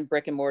firsthand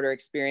brick and mortar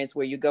experience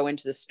where you go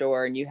into the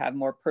store and you have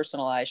more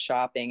personalized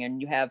shopping,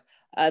 and you have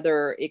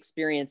other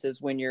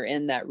experiences when you're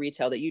in that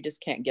retail that you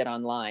just can't get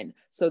online.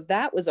 So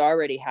that was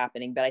already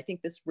happening. But I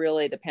think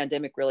the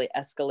pandemic really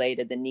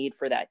escalated the need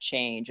for that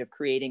change of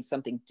creating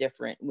something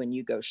different when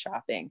you go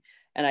shopping.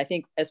 And I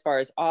think as far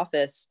as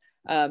office,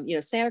 you know,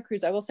 Santa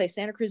Cruz, I will say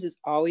Santa Cruz is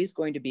always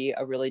going to be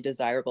a really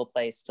desirable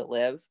place to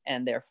live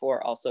and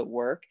therefore also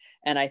work.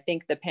 And I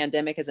think the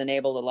pandemic has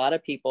enabled a lot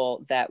of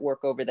people that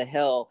work over the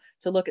hill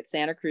to look at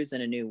Santa Cruz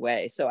in a new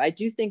way. So I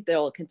do think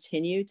there'll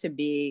continue to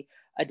be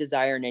a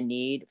desire and a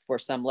need for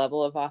some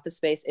level of office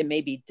space. It may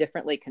be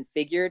differently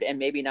configured and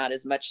maybe not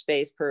as much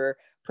space per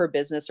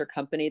business or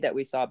company that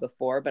we saw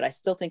before, but I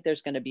still think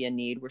there's going to be a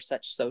need. We're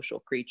such social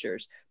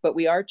creatures, but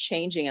we are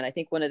changing. And I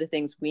think one of the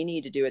things we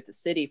need to do at the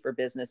city for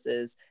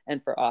businesses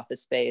and for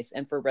office space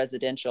and for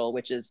residential,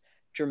 which is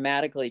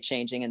dramatically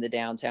changing in the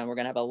downtown. We're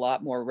going to have a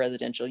lot more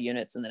residential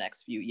units in the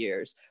next few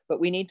years, but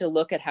we need to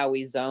look at how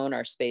we zone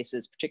our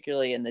spaces,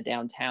 particularly in the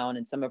downtown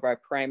and some of our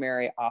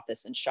primary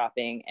office and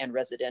shopping and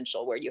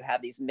residential, where you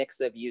have these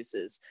mix of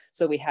uses.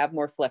 So we have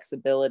more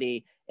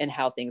flexibility in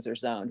how things are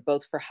zoned,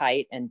 both for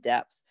height and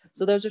depth.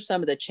 So those are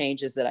some of the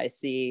changes that I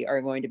see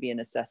are going to be a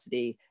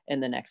necessity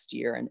in the next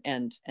year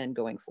and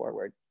going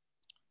forward.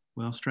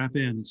 Well, strap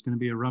in. It's going to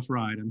be a rough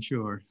ride, I'm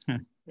sure.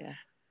 Yeah.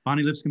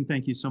 Bonnie Lipscomb,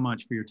 thank you so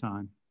much for your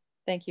time.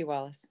 Thank you,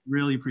 Wallace.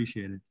 Really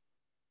appreciate it.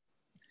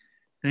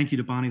 Thank you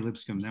to Bonnie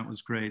Lipscomb. That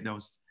was great.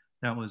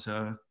 That was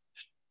a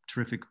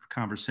terrific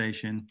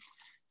conversation.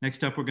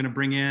 Next up, we're going to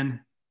bring in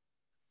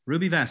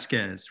Ruby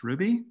Vasquez.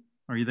 Ruby,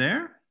 are you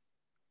there?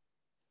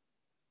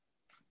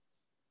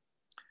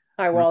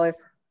 Hi,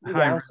 Wallace. Hi,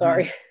 yeah, I'm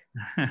sorry.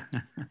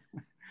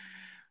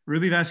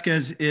 Ruby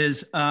Vasquez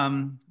is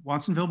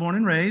Watsonville born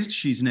and raised.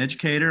 She's an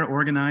educator,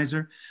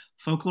 organizer,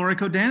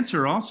 folklorico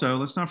dancer also.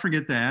 Let's not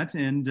forget that.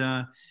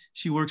 And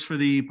she works for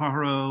the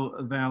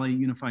Pajaro Valley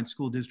Unified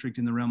School District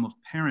in the realm of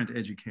parent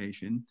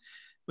education.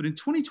 But in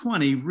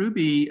 2020,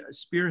 Ruby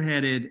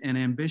spearheaded an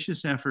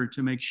ambitious effort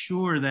to make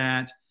sure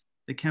that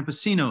the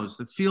campesinos,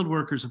 the field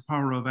workers of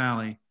Pajaro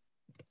Valley,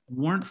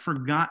 weren't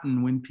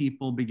forgotten when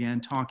people began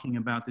talking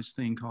about this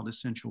thing called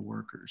essential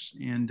workers.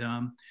 And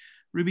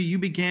Ruby, you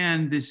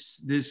began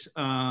this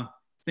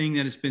thing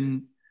that has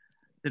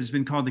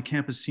been called the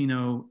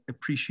Campesino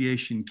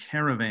Appreciation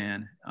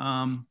Caravan.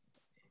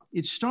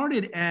 It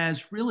started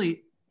as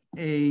really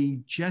a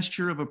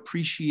gesture of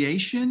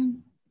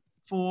appreciation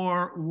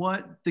for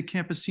what the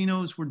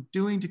campesinos were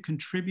doing to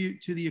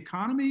contribute to the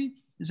economy.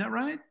 Is that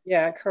right?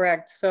 Yeah,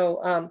 correct.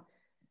 So,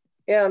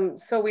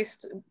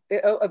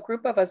 a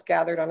group of us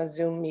gathered on a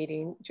Zoom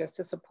meeting just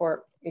to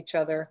support each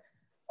other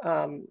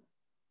on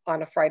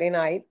a Friday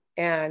night,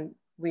 and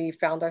we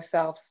found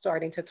ourselves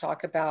starting to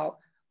talk about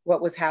what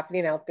was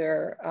happening out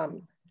there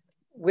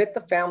with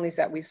the families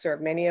that we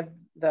serve. Many of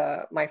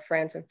my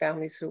friends and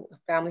family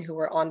who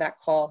were on that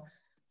call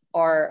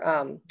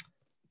are,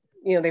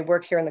 they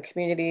work here in the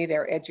community.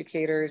 They're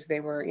educators.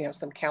 They were,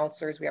 some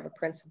counselors. We have a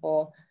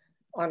principal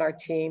on our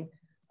team.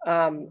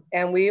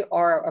 And we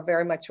are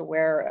very much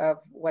aware of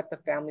what the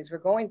families were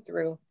going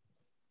through.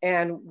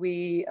 And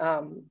we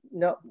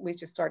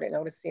just started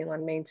noticing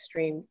on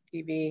mainstream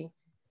TV,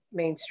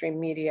 mainstream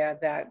media,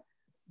 that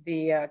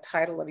the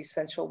title of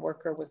essential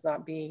worker was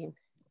not being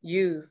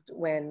used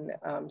when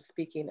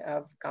speaking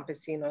of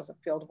campesinos, of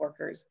field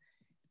workers.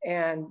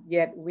 And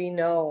yet we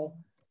know,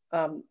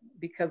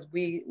 because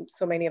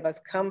so many of us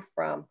come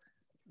from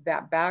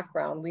that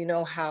background, we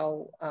know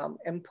how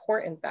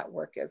important that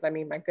work is. I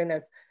mean, my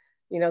goodness,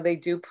 they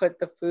do put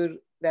the food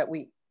that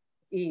we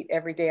eat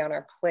every day on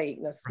our plate,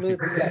 and the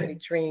smoothies that we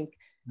drink,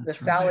 the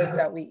salads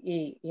that we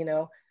eat,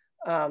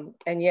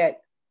 and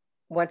yet,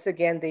 once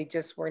again, they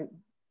just weren't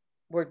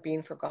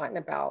being forgotten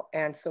about.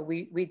 And so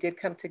we did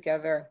come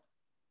together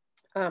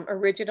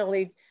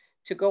originally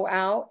to go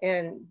out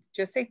and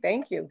just say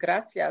thank you,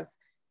 gracias.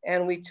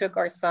 And we took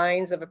our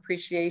signs of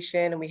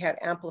appreciation, and we had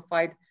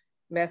amplified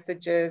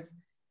messages,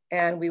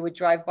 and we would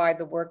drive by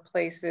the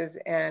workplaces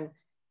and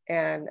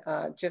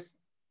just,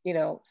 you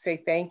know, say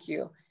thank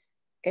you.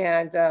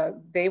 And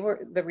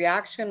the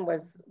reaction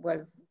was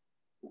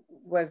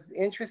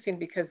interesting,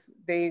 because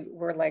they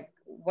were like,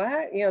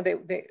 what? You know,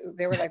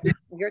 they were like,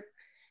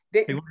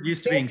 they weren't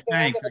used to being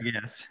thanked, I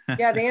guess.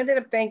 Yeah, they ended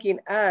up thanking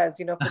us,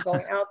 you know, for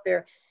going out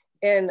there.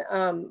 And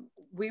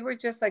we were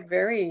just like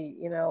very,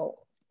 you know,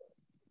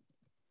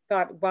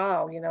 thought,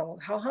 wow, you know,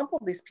 how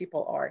humble these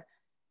people are.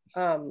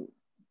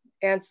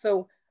 And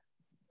so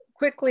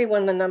quickly,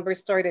 when the numbers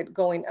started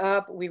going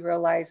up, we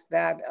realized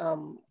that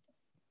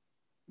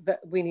that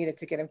we needed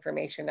to get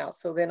information out.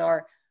 So then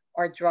our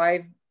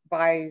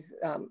drive-bys,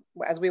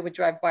 as we would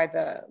drive by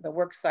the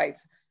work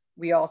sites,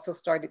 we also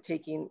started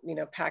taking, you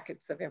know,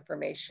 packets of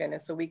information.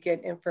 And so we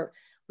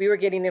were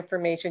getting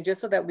information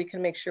just so that we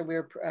can make sure we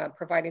were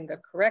providing the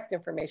correct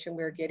information.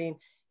 We were getting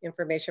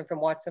information from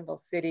Watsonville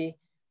City.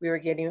 We were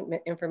getting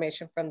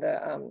information from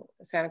the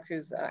Santa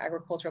Cruz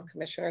Agricultural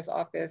Commissioner's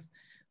Office.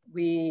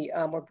 We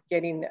were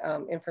getting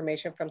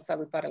information from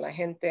Salud para la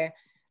Gente.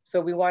 So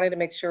we wanted to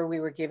make sure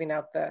we were giving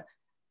out the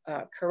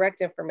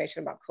correct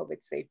information about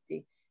COVID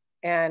safety.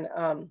 And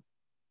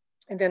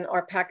then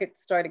our packet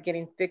started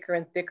getting thicker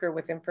and thicker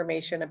with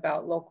information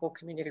about local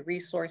community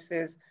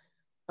resources.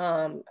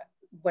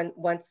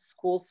 Once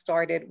school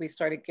started, we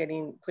started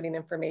putting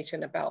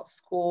information about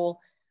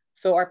school.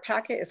 So our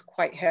packet is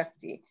quite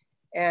hefty.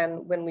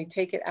 And when we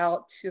take it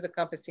out to the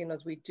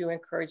campesinos, we do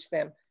encourage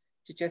them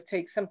to just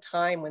take some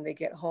time when they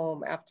get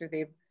home, after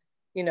they've,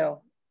 you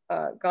know,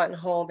 gotten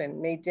home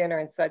and made dinner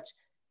and such,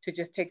 to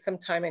just take some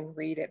time and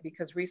read it,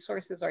 because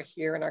resources are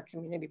here in our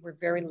community. We're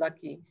very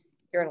lucky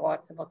here in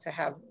Watsonville to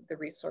have the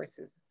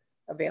resources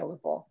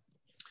available.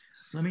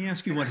 Let me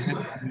ask you what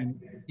happened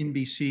when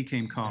NBC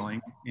came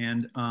calling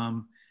and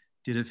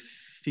did a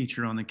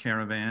feature on the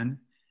caravan.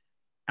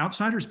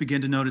 Outsiders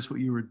began to notice what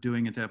you were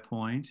doing at that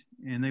point,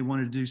 and they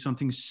wanted to do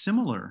something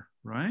similar,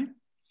 right?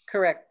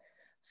 Correct.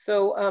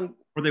 So,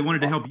 or they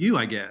wanted to help you,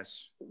 I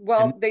guess.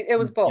 Well, it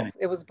was both.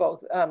 It was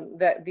both.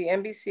 The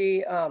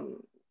NBC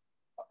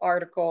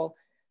article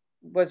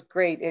was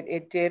great.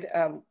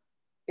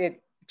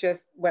 It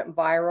just went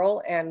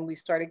viral, and we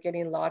started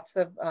getting lots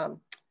of.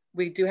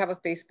 We do have a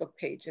Facebook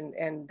page,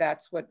 and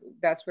that's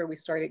where we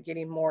started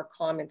getting more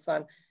comments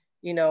on,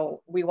 you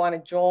know, we want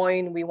to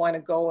join, we want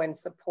to go and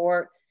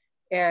support.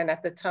 And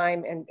at the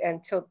time, and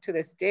until to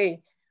this day,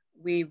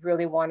 we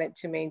really wanted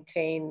to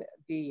maintain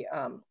the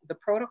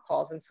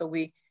protocols. And so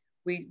we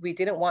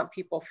didn't want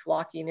people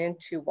flocking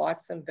into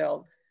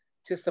Watsonville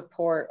to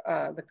support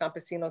the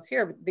campesinos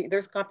here.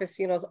 There's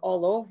campesinos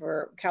all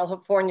over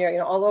California, you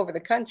know, all over the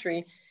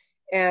country.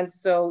 And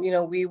so, you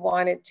know, we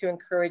wanted to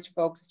encourage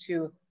folks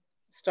to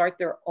start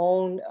their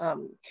own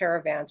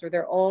caravans or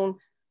their own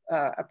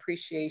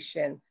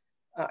appreciation,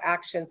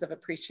 actions of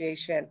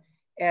appreciation.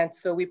 And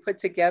so we put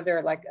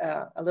together like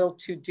a little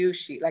to-do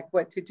sheet, like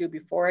what to do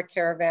before a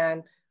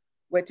caravan,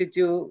 what to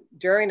do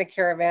during a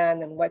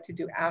caravan, and what to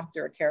do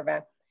after a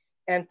caravan.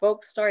 And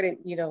folks started,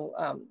 you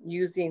know,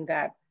 using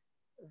that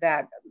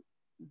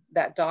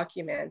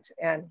document.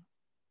 And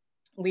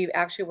we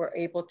actually were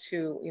able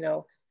to, you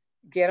know,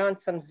 get on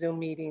some Zoom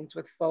meetings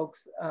with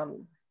folks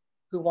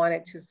who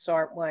wanted to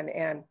start one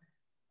and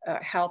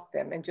help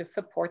them and just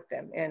support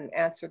them and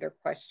answer their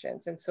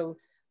questions. And so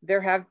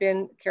there have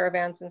been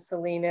caravans in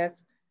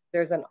Salinas.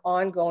 There's an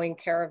ongoing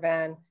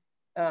caravan,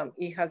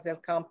 Hijas del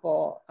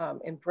Campo,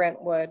 in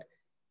Brentwood.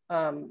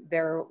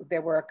 There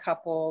were a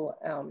couple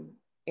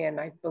in,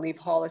 I believe,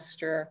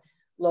 Hollister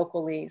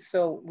locally.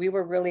 So we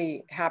were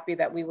really happy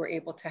that we were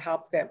able to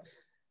help them.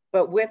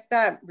 But with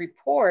that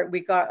report, we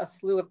got a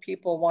slew of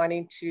people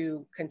wanting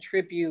to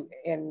contribute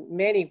in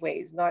many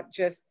ways, not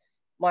just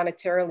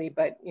monetarily,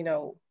 but, you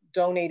know,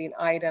 donating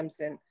items.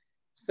 And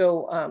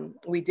so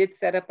we did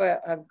set up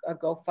a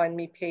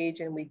GoFundMe page,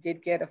 and we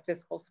did get a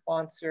fiscal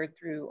sponsor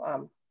through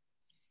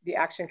the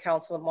Action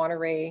Council of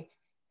Monterey.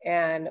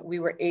 And we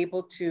were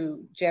able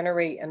to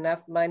generate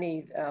enough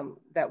money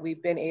that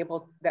we've been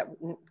able, that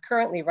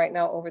currently right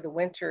now over the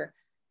winter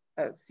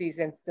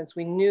season, since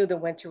we knew the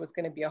winter was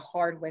going to be a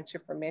hard winter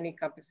for many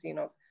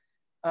campesinos,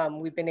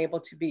 we've been able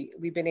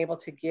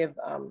to give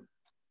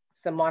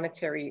some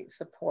monetary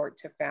support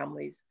to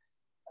families.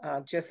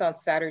 Just on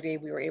Saturday,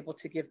 we were able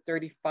to give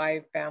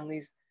 35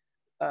 families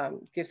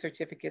gift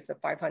certificates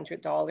of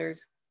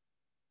 $500.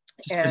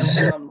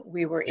 And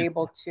we were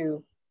able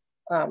to,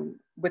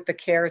 with the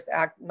CARES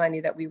Act money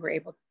that we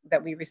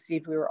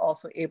received, we were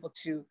also able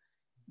to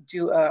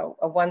do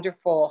a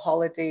wonderful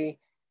holiday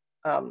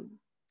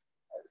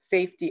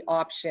safety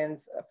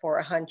options for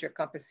 100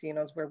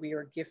 campesinos, where we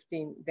were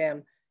gifting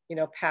them, you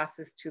know,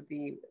 passes to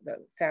the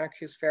Santa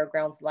Cruz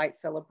Fairgrounds light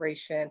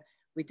celebration.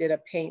 We did a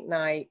paint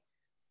night.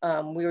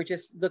 We were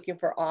just looking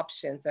for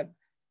options of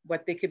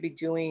what they could be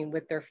doing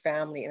with their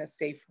family in a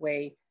safe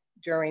way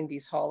during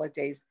these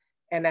holidays.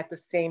 And at the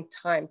same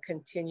time,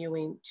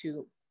 continuing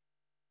to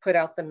put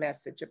out the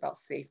message about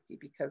safety,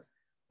 because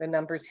the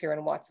numbers here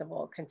in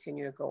Watsonville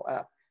continue to go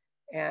up.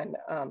 And,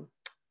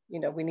 you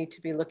know, we need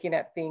to be looking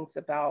at things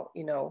about,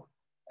 you know,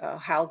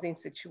 housing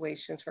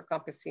situations for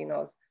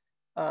campesinos,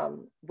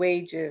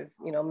 wages,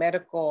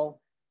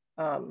 medical,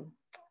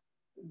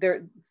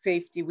 their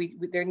safety.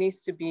 There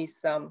needs to be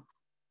some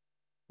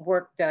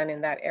work done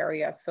in that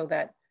area so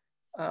that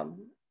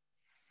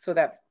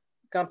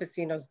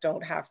campesinos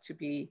don't have to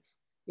be,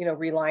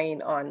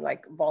 relying on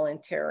like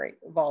volunteer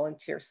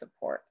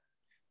support.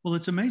 Well,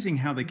 it's amazing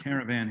how the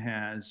caravan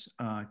has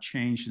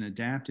changed and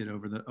adapted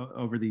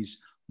over these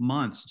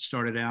months. It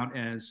started out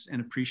as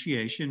an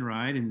appreciation,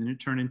 right? And then it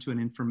turned into an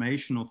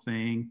informational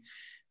thing.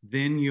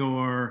 Then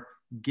you're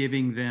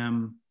giving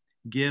them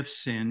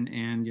gifts and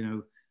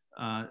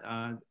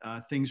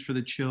things for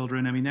the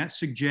children. I mean, that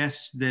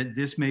suggests that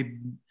this may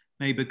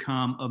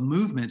become a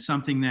movement,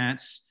 something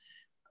that's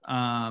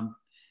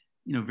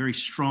very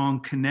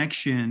strong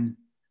connection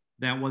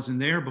that wasn't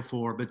there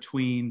before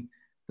between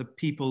the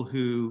people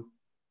who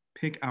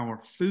pick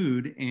our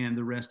food and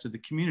the rest of the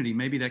community.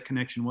 Maybe that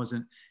connection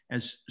wasn't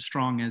as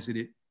strong as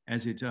it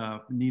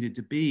needed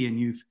to be, and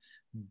you've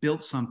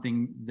built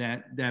something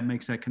that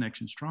makes that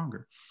connection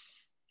stronger.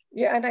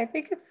 Yeah, and I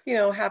think it's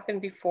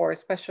happened before,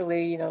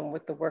 especially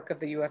with the work of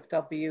the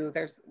UFW.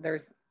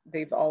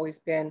 They've always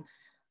been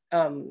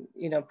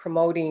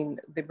promoting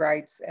the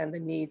rights and the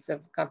needs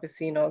of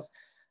campesinos.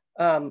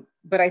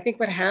 But I think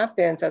what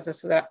happens as a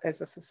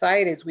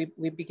society is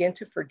we begin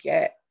to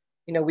forget.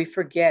 We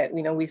forget.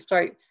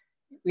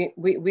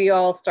 We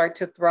all start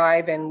to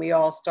thrive, and we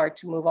all start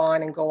to move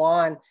on and go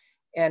on,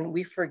 and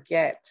we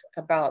forget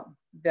about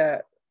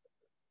the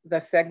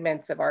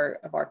segments of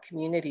our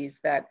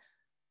communities that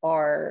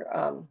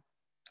are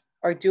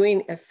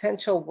doing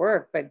essential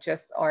work, but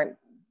just aren't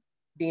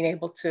being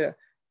able to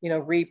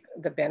reap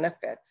the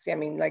benefits. I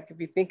mean, like if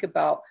you think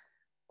about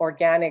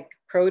organic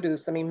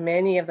produce, I mean,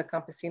 many of the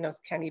campesinos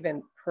can't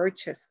even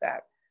purchase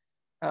that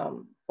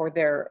for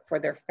their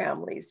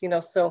families.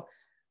 So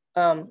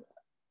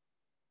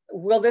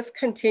will this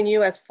continue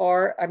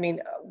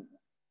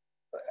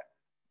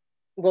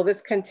will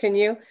this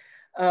continue?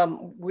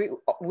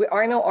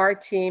 I know our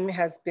team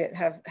has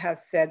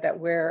said that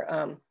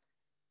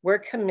we're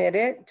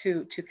committed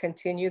to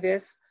continue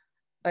this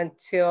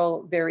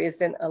until there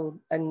isn't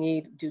a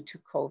need due to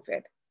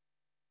COVID.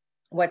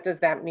 What does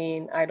that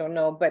mean? I don't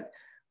know, but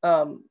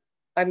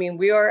I mean,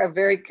 we are a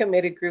very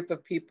committed group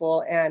of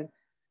people, and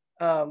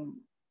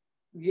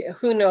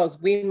who knows,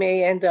 we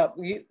may end up,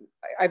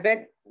 I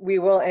bet we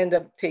will end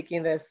up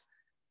taking this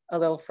a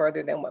little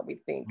further than what we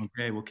think.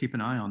 Okay, we'll keep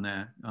an eye on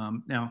that.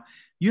 Now,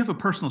 you have a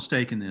personal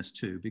stake in this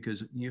too,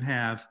 because you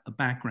have a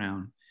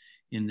background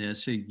in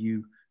this. So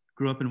you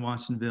grew up in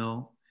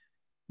Watsonville.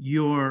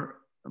 Your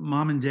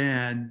mom and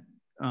dad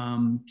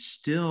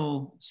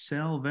still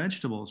sell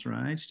vegetables,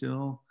 right?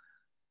 Still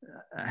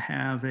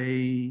have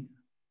a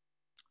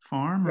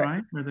farm,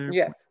 right?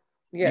 Yes.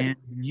 And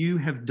you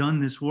have done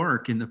this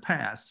work in the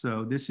past.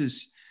 So this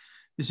is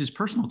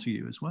personal to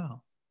you as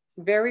well.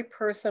 Very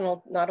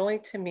personal, not only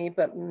to me,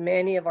 but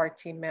many of our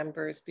team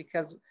members,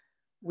 because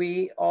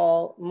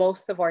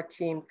most of our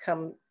team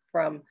come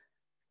from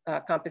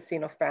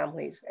campesino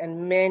families,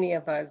 and many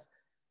of us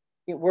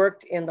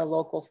worked in the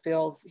local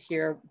fields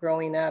here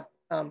growing up,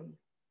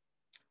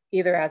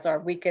 either as our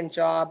weekend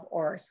job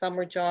or our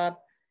summer job.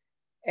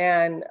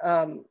 And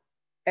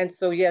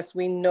so, yes,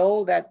 we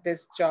know that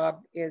this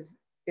job is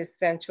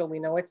essential. We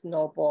know it's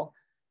noble.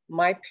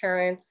 My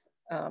parents,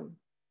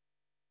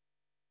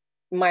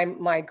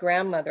 my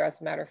grandmother, as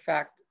a matter of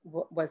fact,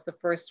 was the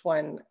first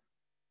one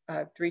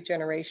 3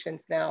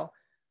 generations now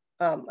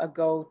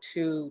ago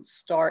to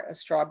start a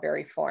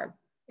strawberry farm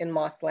in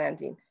Moss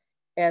Landing.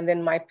 And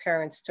then my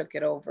parents took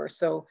it over.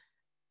 So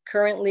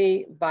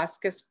currently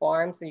Vasquez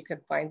Farms, and you can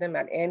find them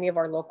at any of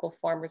our local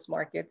farmers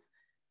markets,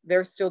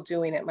 they're still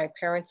doing it. My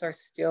parents are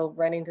still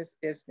running this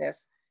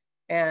business,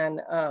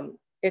 and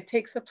it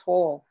takes a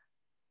toll.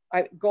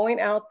 Going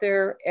out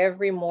there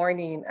every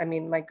morning, I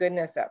mean, my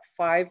goodness, at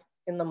 5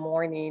 in the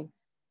morning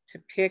to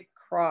pick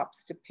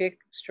crops, to pick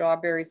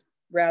strawberries,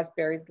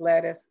 raspberries,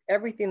 lettuce,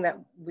 everything that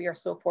we are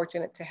so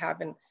fortunate to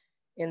have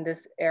in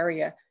this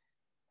area,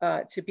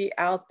 to be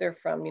out there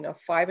from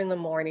 5 in the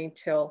morning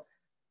till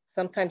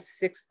sometimes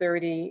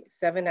 6:30,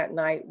 7 at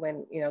night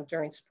when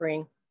during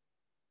spring.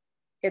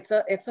 It's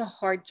a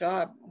hard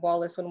job,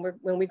 Wallace.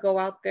 When we go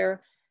out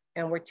there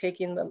and we're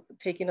taking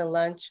a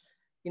lunch,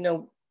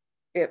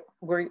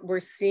 we're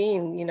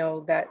seeing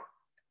that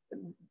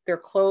the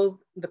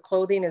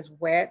clothing is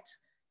wet,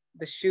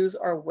 the shoes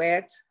are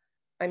wet.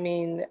 I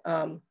mean,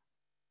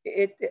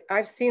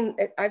 I've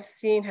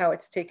seen how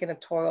it's taken a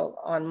toll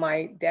on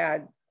my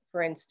dad,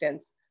 for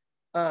instance.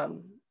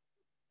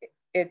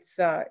 It's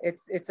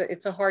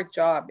a hard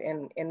job,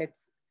 and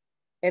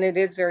it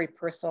is very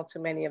personal to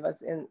many of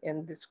us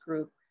in this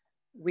group.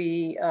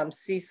 We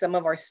see some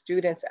of our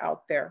students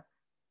out there.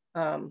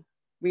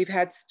 We've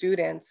had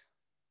students,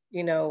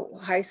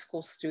 high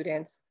school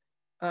students,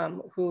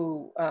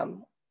 who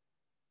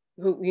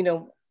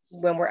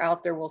when we're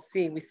out there, we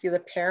see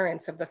the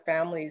parents of the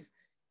families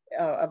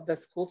of the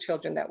school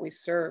children that we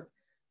serve.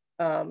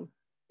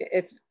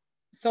 It's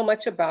so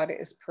much about it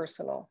is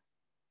personal,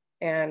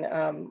 and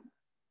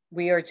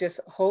we are just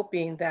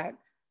hoping that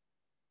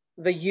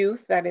the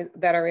youth that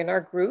are in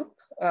our group,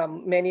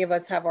 many of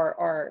us have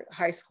our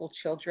high school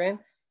children,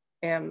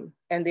 and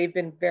they've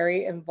been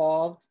very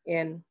involved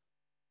in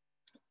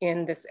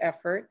this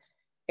effort.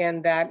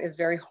 And that is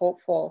very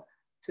hopeful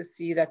to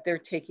see that they're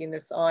taking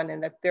this on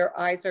and that their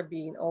eyes are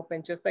being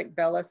opened. Just like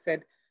Bella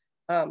said,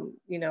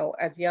 you know,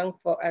 as young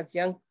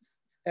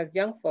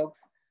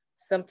folks,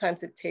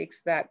 sometimes it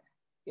takes that,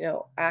 you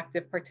know,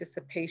 active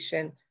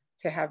participation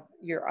to have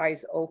your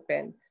eyes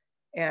open.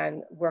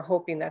 And we're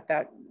hoping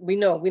that we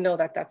know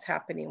that that's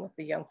happening with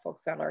the young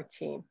folks on our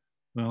team.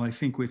 Well, I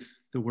think with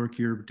the work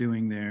you're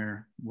doing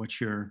there,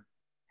 what you're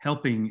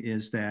helping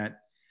is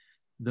that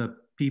the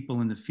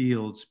people in the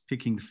fields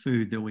picking the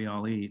food that we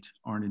all eat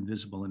aren't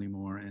invisible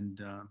anymore.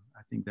 And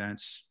I think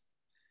that's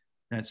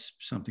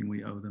something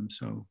we owe them.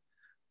 So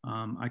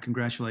I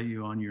congratulate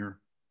you on your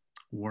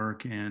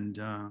work, and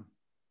a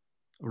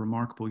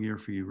remarkable year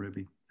for you,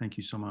 Ruby. Thank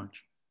you so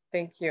much.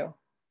 Thank you.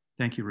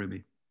 Thank you,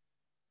 Ruby.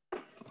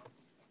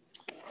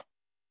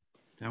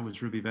 That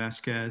was Ruby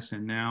Vasquez.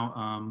 And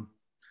now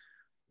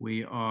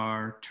we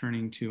are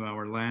turning to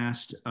our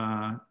last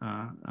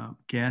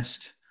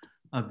guest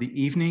of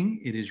the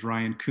evening. It is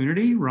Ryan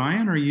Coonerty.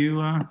 Ryan, are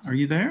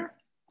you there?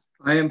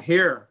 I am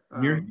here.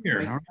 You're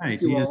here. All right.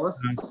 Thank you,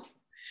 Wallace.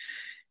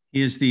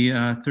 He is the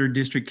 3rd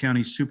District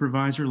County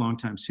Supervisor,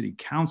 longtime City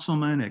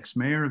Councilman,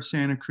 ex-mayor of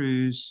Santa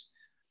Cruz.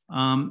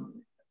 You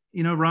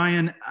know,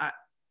 Ryan,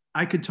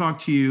 I could talk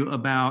to you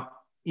about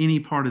any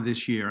part of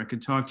this year. I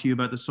could talk to you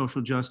about the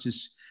social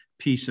justice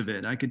piece of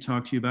it. I could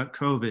talk to you about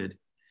COVID,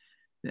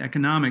 the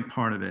economic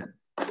part of it.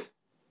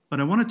 But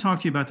I want to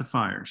talk to you about the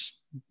fires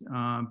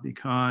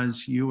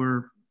because you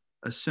were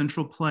a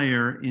central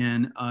player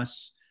in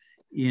us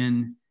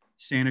in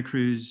Santa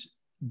Cruz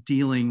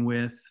dealing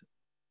with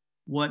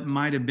what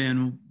might have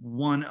been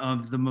one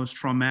of the most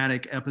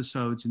traumatic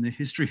episodes in the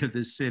history of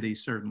this city,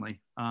 certainly.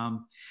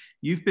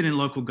 You've been in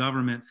local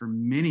government for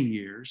many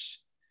years.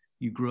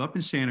 You grew up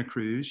in Santa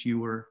Cruz. You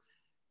were,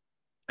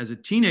 as a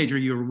teenager,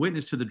 you were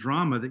witness to the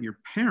drama that your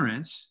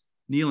parents,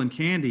 Neil and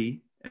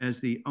Candy, as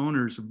the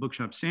owners of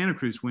Bookshop Santa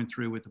Cruz, went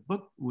through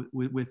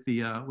with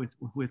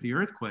the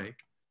earthquake.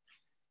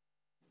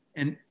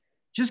 And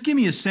just give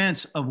me a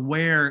sense of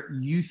where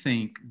you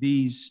think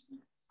these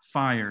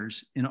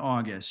fires in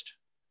August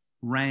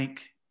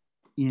rank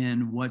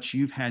in what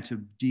you've had to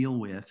deal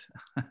with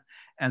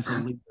as a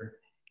leader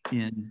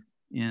in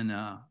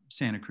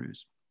Santa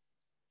Cruz.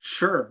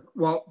 Sure.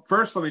 Well,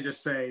 first, let me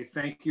just say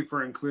thank you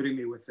for including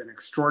me with an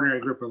extraordinary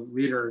group of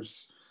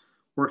leaders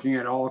working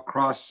at all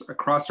across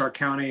our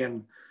county,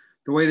 and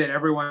the way that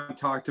everyone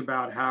talked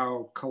about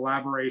how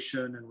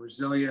collaboration and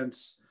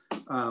resilience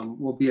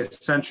will be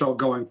essential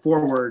going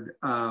forward,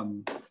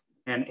 and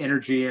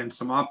energy and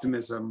some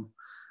optimism.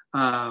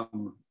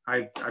 I'm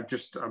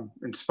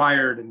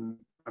inspired, and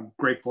I'm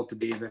grateful to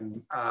be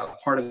even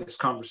part of this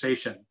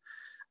conversation.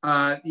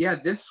 Yeah,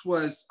 this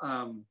was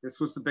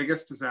the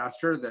biggest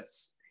disaster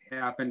that's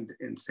happened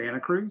in Santa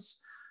Cruz.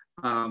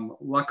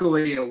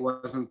 Luckily, it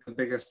wasn't the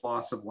biggest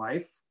loss of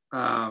life.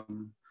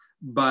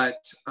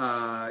 But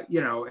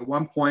you know, at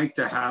one point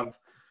to have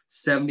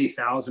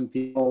 70,000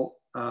 people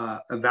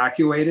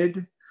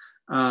evacuated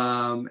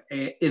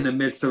in the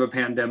midst of a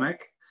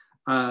pandemic,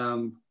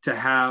 to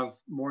have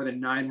more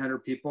than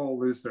 900 people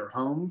lose their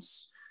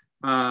homes,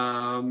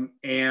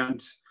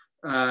 and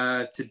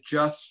to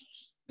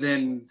just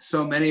then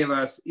so many of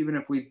us, even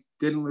if we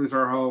didn't lose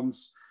our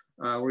homes,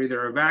 were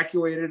either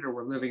evacuated or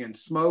were living in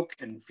smoke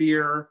and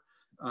fear.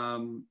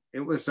 It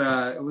was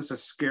a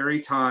scary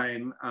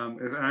time.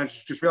 And I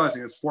was just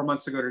realizing it's 4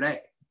 months ago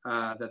today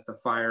that the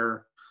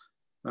fire,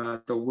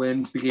 the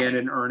winds began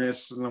in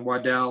earnest, and the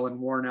Waddell and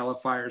Warrenella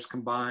fires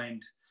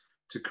combined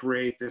to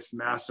create this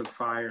massive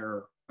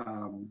fire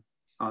on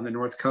the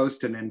North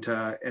Coast and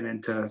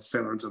into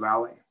San Lorenzo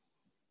Valley.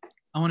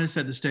 I want to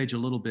set the stage a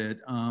little bit.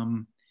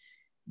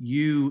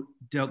 You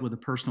dealt with a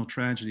personal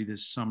tragedy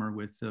this summer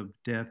with the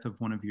death of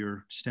one of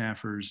your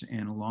staffers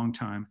and a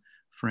longtime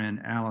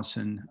friend,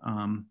 Allison.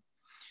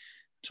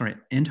 Sorry,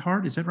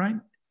 Endhart, is that right?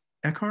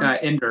 Eckhart?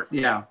 Endert,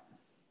 yeah.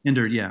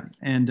 Endert, yeah.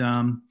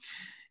 And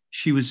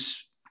she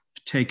was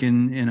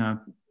taken in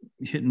a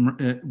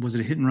was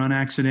it a hit and run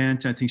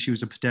accident? I think she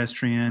was a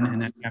pedestrian,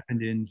 and that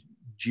happened in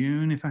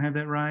June, if I have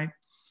that right.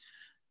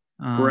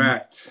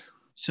 Correct.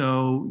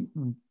 So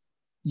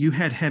you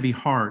had heavy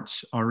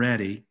hearts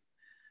already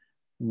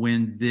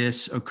when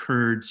this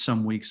occurred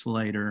some weeks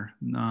later.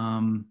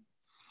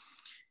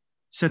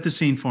 Set the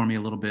scene for me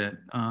a little bit.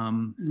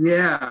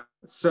 Yeah,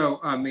 so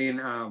I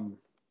mean,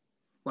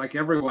 like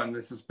everyone,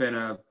 this has been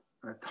a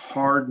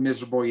hard,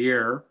 miserable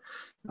year.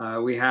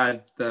 We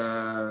had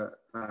the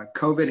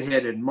COVID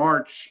hit in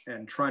March,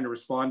 and trying to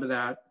respond to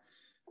that.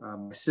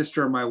 My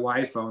sister and my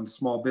wife own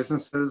small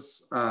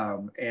businesses,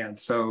 and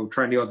so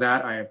trying to deal with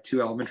that. I have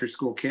 2 elementary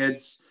school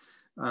kids,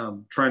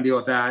 trying to deal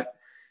with that,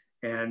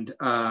 and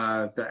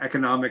the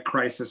economic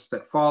crisis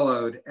that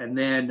followed,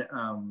 and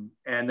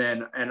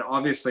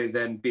obviously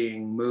then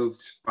being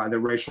moved by the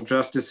racial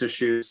justice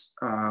issues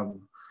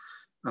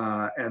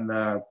and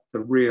the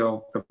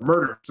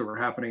murders that were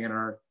happening in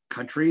our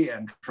country,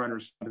 and trying to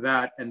respond to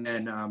that. And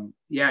then,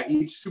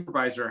 each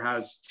supervisor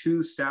has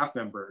 2 staff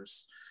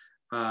members.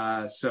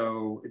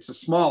 So it's a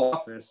small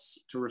office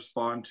to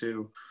respond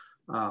to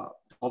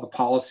all the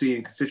policy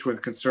and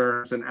constituent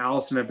concerns. And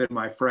Allison had been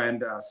my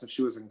friend since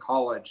she was in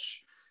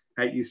college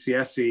at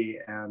UCSC,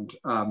 and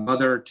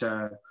mother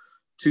to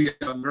 2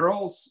 young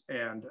girls,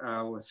 and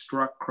was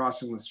struck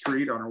crossing the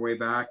street on her way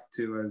back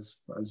to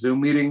a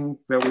Zoom meeting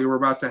that we were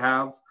about to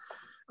have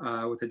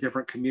with a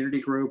different community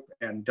group,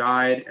 and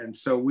died. And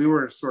so we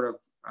were sort of,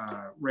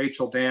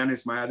 Rachel Dan,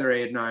 who's my other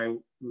aide, and I,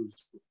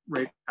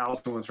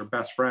 Allison was her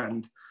best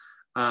friend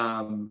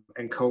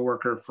and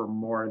co-worker for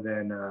more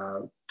than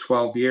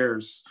 12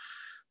 years,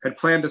 had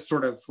planned to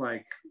sort of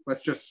like,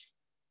 let's just,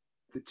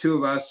 the 2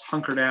 of us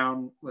hunker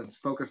down, let's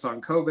focus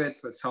on COVID,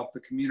 let's help the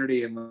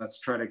community, and let's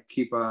try to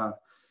keep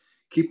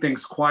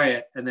things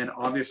quiet. And then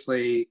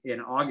obviously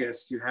in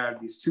August, you had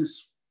these 2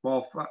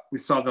 small, we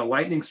saw the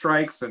lightning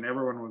strikes, and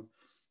everyone was,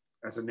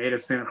 as a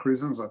native Santa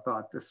Cruzans, I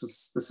thought this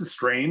is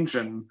strange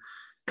and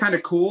kind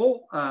of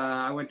cool.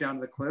 I went down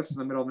to the cliffs in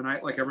the middle of the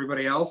night like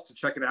everybody else to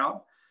check it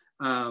out.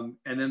 And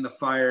then the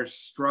fires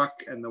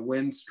struck and the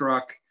wind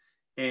struck,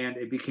 and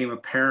it became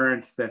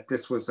apparent that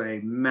this was a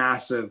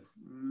massive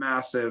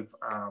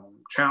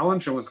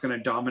challenge, and was going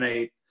to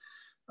dominate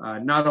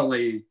not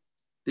only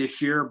this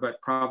year,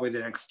 but probably the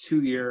next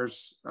 2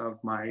 years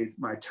of my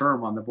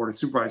term on the Board of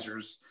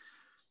Supervisors,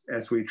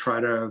 as we try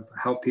to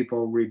help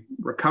people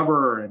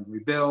recover and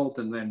rebuild,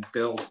 and then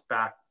build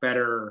back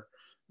better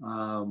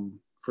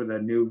for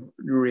the new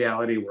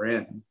reality we're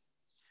in.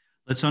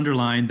 Let's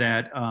underline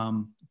that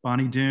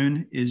Bonnie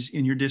Doon is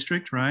in your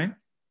district, right?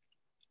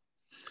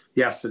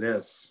 Yes, it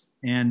is.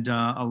 And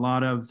a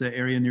lot of the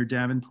area near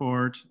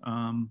Davenport.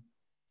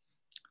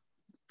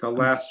 The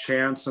Last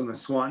Chance and the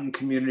Swanton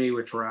community,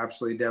 which were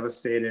absolutely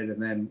devastated.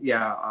 And then,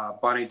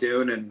 Bonnie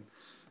Doon, and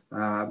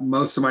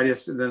most of my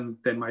district,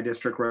 then my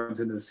district runs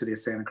into the city of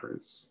Santa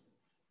Cruz.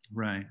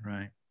 Right.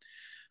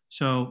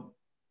 So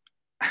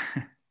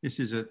this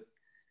is a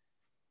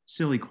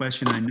silly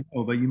question, I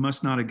know, but you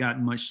must not have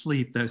gotten much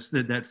sleep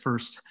that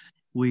first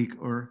week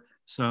or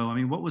so. I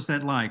mean, what was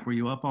that like? Were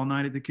you up all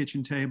night at the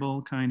kitchen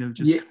table, kind of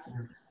just?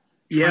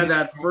 Yeah,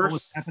 that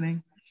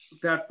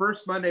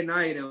first Monday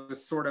night, it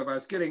was sort of, I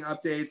was getting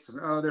updates,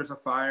 and there's a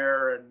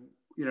fire, and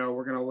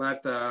we're going to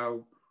let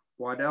the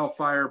Waddell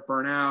fire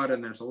burn out,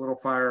 and there's a little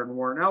fire in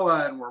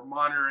Warrenella, and we're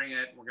monitoring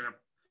it. We're going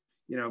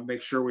to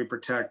make sure we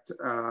protect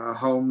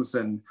homes.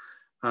 And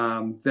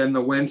then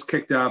the winds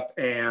kicked up,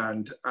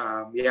 and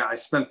I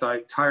spent the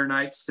entire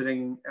night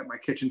sitting at my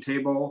kitchen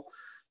table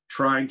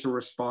trying to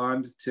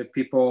respond to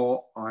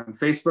people on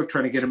Facebook,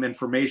 trying to get them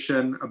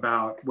information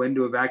about when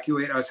to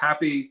evacuate. I was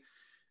happy,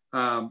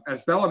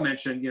 as Bella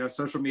mentioned,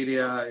 social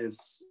media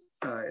is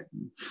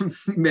in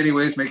many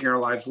ways making our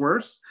lives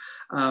worse.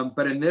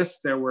 But in this,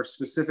 there were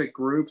specific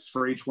groups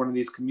for each one of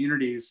these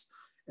communities.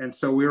 And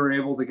so we were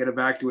able to get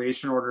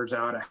evacuation orders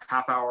out a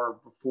half hour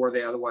before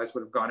they otherwise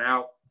would have gone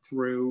out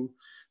through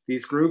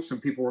these groups,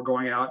 and people were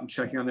going out and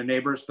checking on their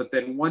neighbors. But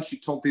then once you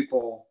told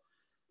people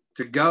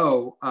to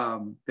go,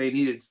 they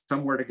needed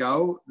somewhere to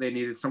go. They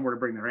needed somewhere to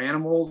bring their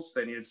animals.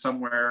 They needed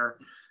somewhere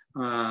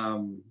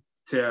to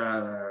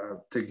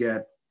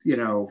get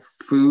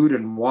food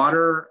and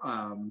water.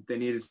 They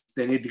needed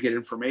to get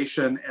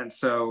information. And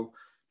so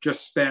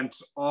just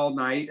spent all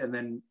night, and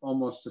then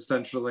almost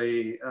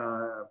essentially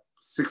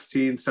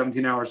 16,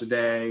 17 hours a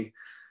day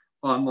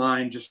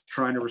online, just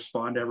trying to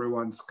respond to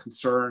everyone's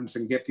concerns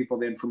and get people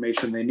the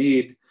information they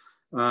need,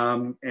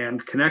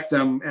 and connect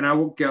them. And I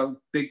will give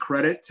big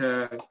credit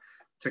to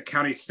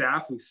county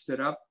staff who stood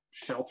up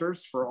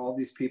shelters for all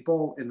these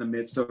people in the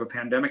midst of a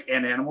pandemic,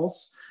 and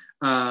animals,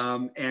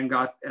 and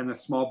the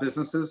small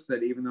businesses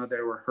that, even though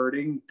they were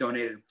hurting,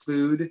 donated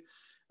food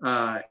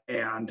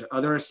and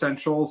other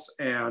essentials.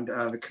 And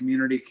the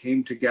community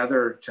came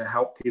together to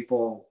help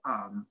people,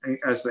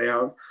 as they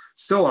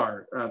still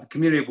are. The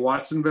community of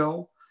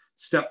Watsonville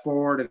stepped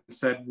forward and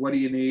said, "What do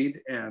you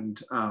need?"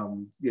 And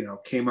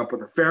came up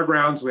with a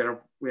fairgrounds. We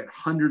had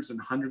hundreds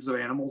and hundreds of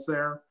animals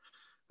there,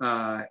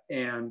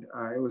 and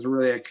it was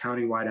really a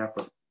countywide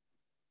effort.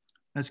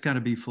 That's got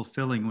to be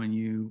fulfilling when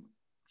you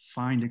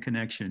find a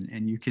connection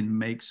and you can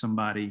make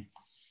somebody,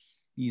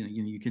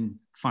 you can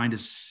find a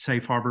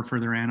safe harbor for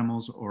their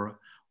animals, or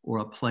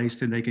a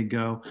place that they could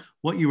go.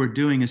 What you were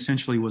doing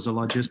essentially was a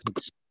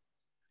logistics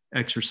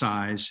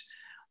exercise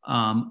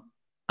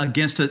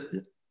against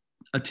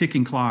a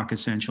ticking clock,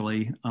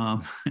 essentially. I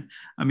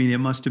mean, it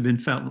must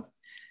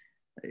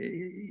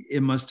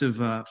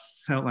have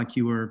felt like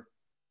you were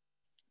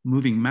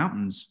moving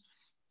mountains.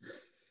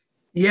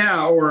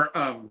 Yeah, or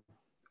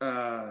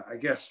I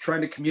guess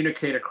trying to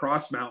communicate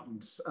across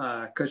mountains,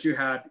 because you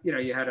had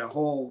a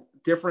whole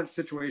different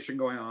situation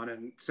going on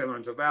in San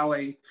Lorenzo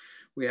Valley.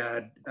 We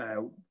had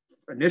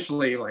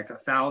initially like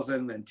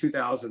 1,000, then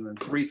 2,000, then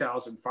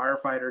 3,000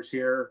 firefighters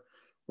here.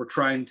 We're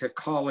trying to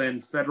call in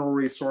federal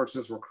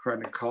resources. We're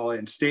trying to call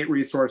in state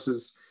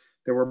resources.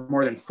 There were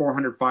more than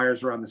 400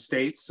 fires around the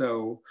state.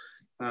 So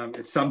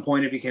At some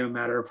point, it became a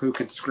matter of who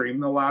could scream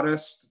the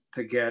loudest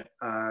to get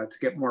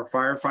more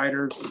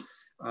firefighters.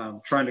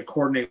 Trying to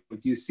coordinate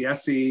with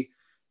UCSC,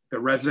 the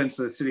residents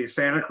of the city of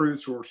Santa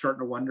Cruz, who were starting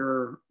to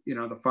wonder,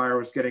 the fire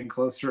was getting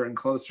closer and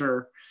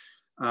closer.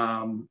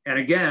 And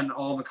again,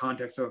 all in the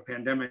context of a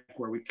pandemic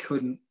where we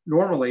couldn't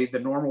normally, the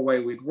normal way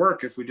we'd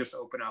work is we just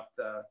open up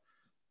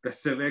the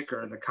Civic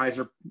or the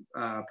Kaiser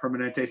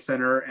Permanente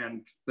Center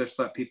and just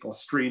let people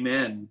stream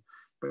in.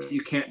 But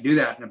you can't do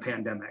that in a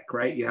pandemic,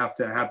 right? You have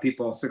to have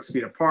people 6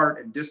 feet apart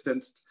and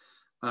distanced.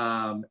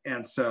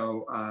 And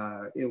so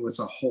it was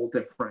a whole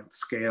different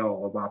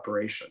scale of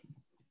operation.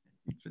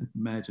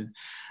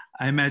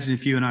 I imagine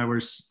if you and I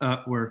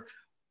were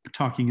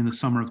talking in the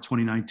summer of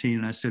 2019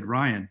 and I said,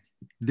 Ryan,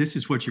 this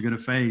is what you're going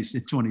to face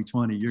in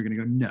 2020. You're going to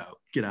go, no,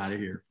 get out of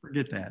here.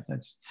 Forget that.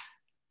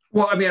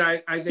 Well, I mean,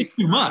 I think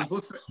too much.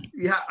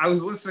 I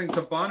was listening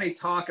to Bonnie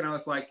talk and I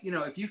was like,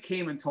 if you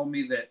came and told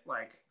me that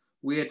like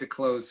we had to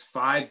close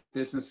 5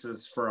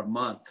 businesses for a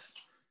month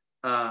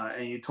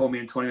and you told me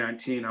in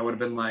 2019, I would have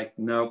been like,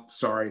 nope,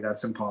 sorry,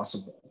 that's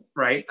impossible.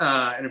 Right.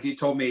 And if you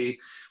told me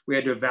we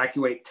had to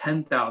evacuate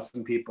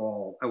 10,000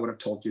 people, I would have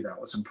told you that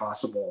was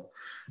impossible.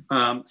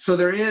 So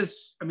there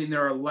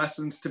are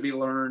lessons to be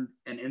learned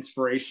and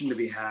inspiration to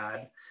be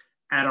had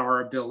at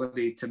our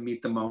ability to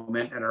meet the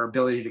moment, and our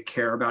ability to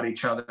care about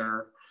each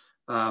other,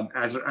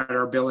 at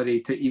our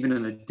ability to, even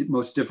in the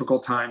most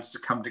difficult times, to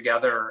come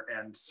together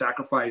and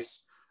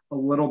sacrifice a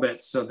little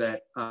bit so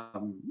that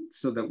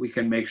we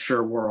can make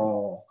sure we're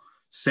all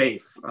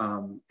safe.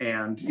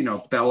 And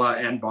Bella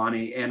and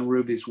Bonnie and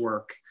Ruby's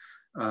work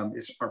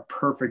are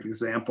perfect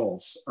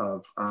examples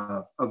of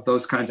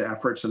those kinds of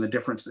efforts and the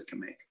difference it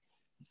can make.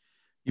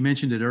 You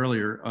mentioned it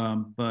earlier,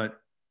 but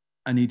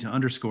I need to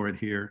underscore it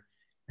here.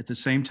 At the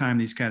same time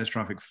these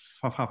catastrophic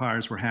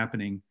fires were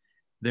happening,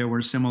 there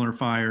were similar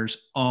fires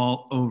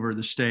all over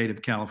the state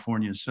of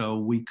California. So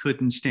we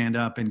couldn't stand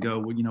up and go,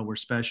 well, we're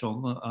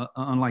special,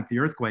 unlike the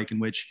earthquake in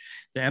which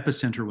the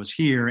epicenter was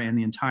here and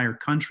the entire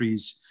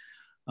country's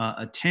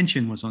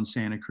attention was on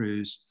Santa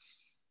Cruz.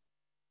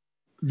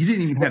 You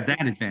didn't even have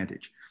that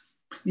advantage.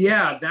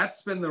 Yeah,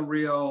 that's been the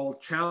real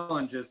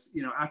challenge is,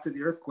 after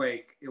the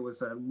earthquake, it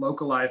was a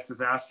localized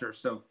disaster.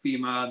 So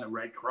FEMA and the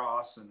Red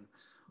Cross and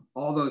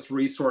all those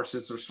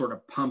resources are sort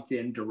of pumped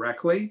in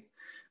directly.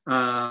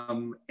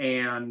 And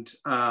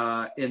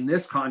in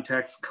this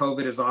context,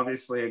 COVID is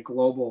obviously a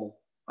global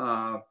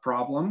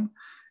problem,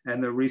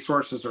 and the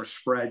resources are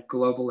spread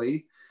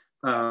globally.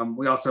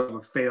 We also have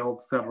a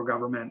failed federal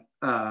government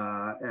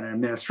and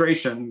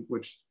administration,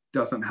 which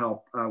doesn't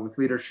help with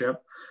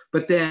leadership.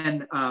 But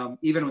then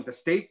even with the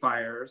state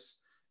fires,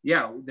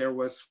 there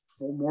was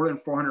more than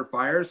 400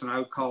 fires, and I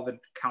would call the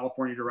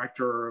California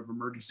Director of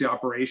Emergency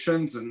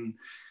Operations and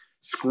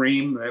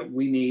scream that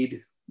we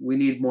need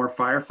more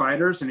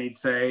firefighters, and he'd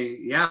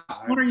say,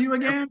 what are you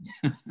again?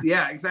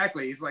 Yeah,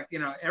 exactly. He's like,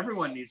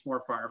 everyone needs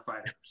more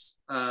firefighters.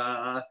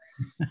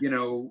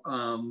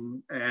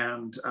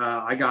 And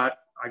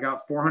I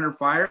got 400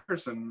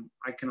 fires, and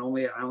I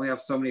only have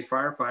so many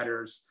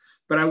firefighters.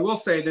 But I will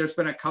say there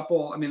were a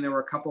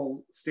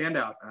couple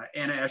standout.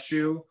 Anna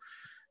Eshoo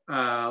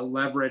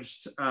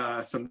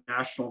leveraged some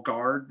National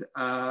Guard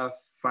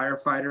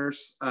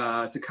firefighters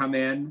to come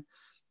in.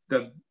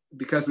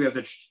 Because we have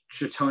the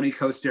Chitoni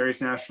Coast Areas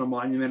National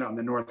Monument on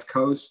the North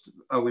Coast,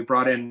 we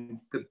brought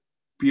in the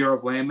Bureau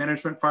of Land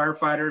Management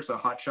firefighters, a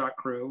hotshot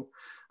crew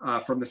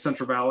from the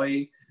Central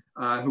Valley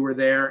who were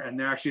there.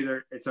 And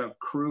it's a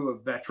crew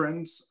of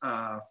veterans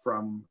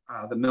from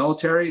the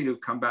military who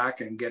come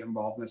back and get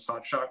involved in this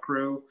hotshot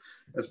crew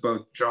as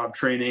both job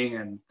training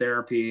and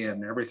therapy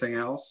and everything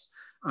else.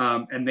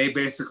 And they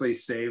basically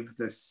saved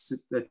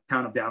the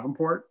town of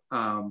Davenport.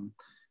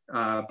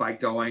 By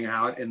going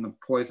out in the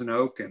poison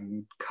oak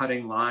and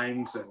cutting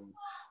lines and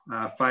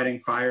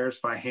fighting fires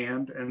by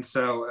hand. And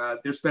so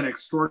there's been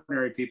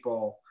extraordinary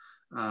people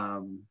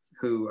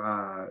who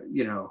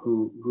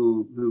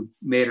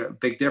made a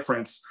big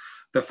difference.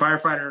 The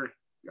firefighter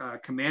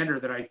commander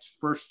that I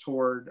first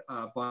toured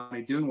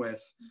Bonnie Doon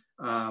with,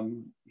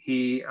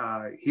 he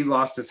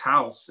lost his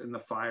house in the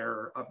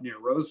fire up near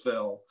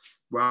Roseville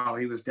while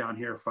he was down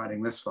here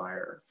fighting this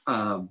fire.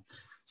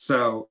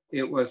 So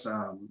it was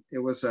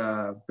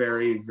a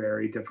very,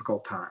 very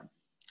difficult time.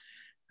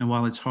 And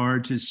while it's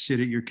hard to sit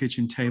at your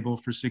kitchen table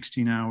for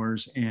 16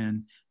 hours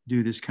and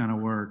do this kind of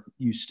work,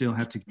 you still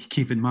have to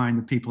keep in mind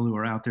the people who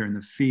are out there in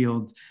the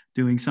field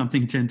doing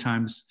something 10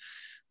 times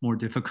more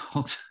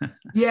difficult.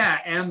 Yeah,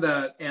 and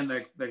the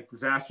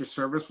disaster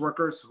service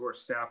workers who are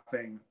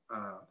staffing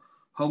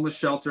homeless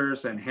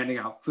shelters and handing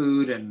out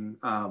food and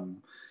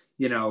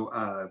the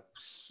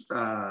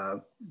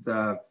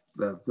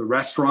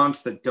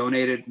restaurants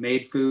that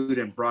made food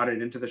and brought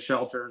it into the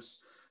shelters.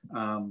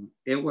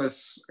 It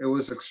was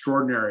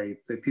extraordinary.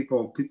 The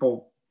people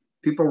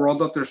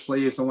rolled up their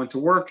sleeves and went to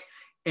work.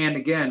 And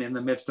again, in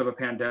the midst of a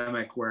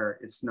pandemic where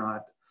it's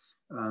not,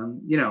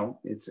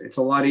 it's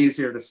a lot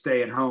easier to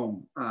stay at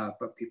home,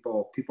 but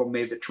people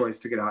made the choice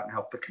to get out and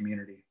help the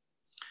community.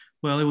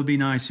 Well, it would be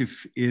nice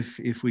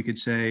if we could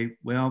say,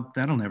 well,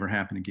 that'll never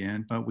happen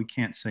again, but we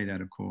can't say that,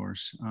 of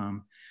course.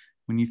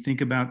 When you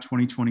think about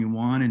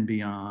 2021 and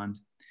beyond,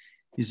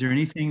 is there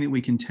anything that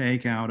we can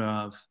take out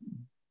of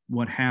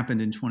what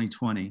happened in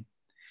 2020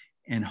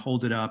 and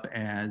hold it up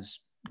as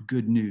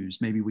good news?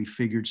 Maybe we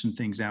figured some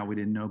things out we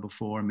didn't know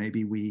before.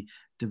 Maybe we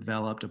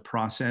developed a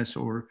process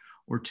or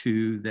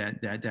two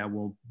that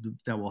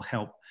will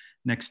help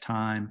next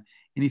time.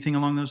 Anything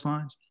along those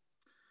lines?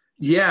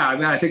 Yeah, I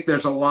mean, I think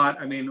there's a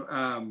lot. I mean,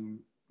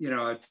 you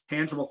know, a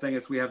tangible thing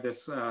is we have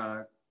this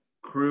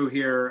crew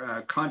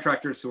here,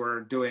 contractors who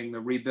are doing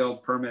the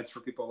rebuild permits for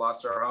people who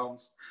lost their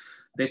homes.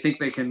 They think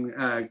they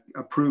can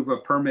approve a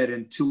permit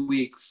in 2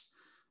 weeks.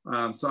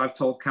 So I've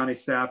told county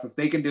staff, if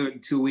they can do it in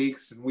 2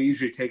 weeks, and we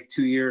usually take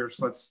 2 years,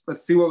 let's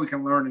see what we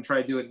can learn and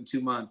try to do it in 2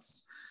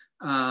 months.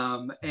 But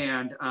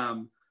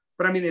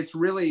I mean, it's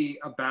really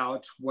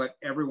about what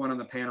everyone on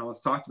the panel has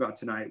talked about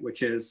tonight,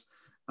 which is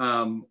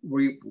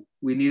we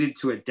needed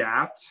to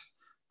adapt.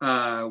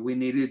 We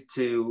needed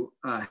to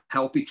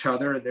help each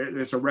other.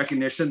 There's a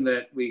recognition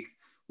that we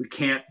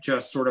can't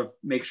just sort of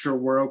make sure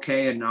we're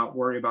okay and not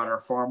worry about our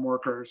farm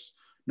workers,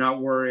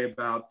 not worry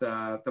about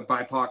the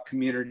BIPOC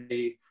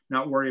community,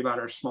 not worry about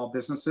our small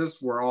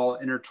businesses. We're all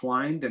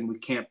intertwined and we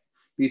can't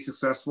be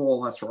successful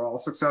unless we're all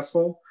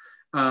successful.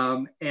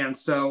 And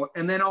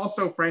then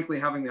also, frankly,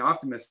 having the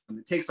optimism.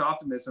 It takes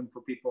optimism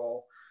for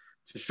people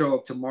to show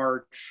up to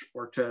march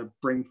or to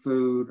bring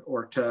food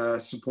or to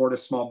support a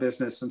small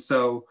business. And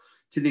so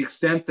to the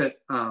extent that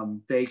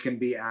they can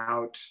be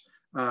out,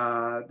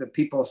 that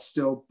people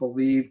still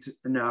believed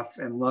enough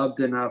and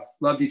loved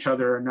each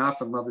other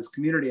enough and loved this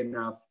community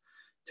enough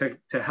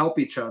to help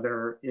each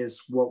other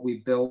is what we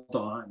build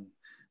on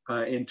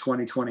in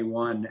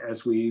 2021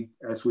 as we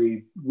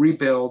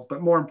rebuild,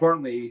 but more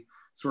importantly,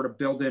 sort of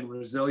build in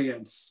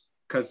resilience,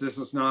 because this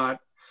is not,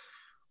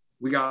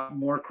 we got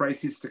more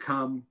crises to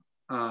come.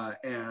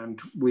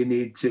 And we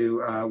need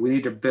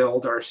to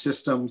build our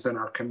systems and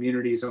our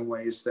communities in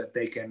ways that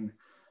they can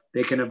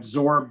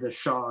absorb the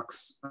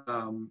shocks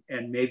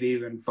and maybe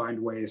even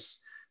find ways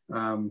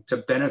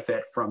to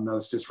benefit from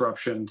those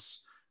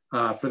disruptions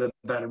for the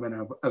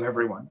betterment of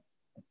everyone.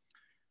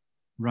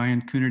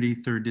 Ryan Coonerty,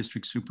 3rd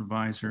District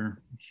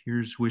Supervisor,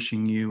 here's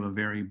wishing you a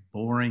very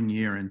boring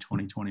year in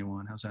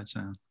 2021. How's that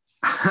sound?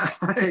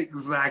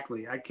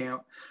 Exactly. I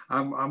can't.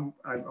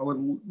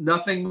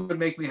 Nothing would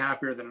make me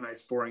happier than a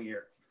nice boring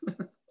year.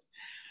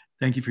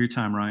 Thank you for your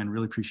time, Ryan.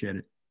 Really appreciate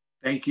it.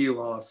 Thank you,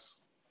 Wallace.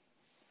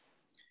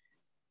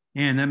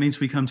 And that means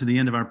we come to the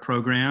end of our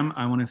program.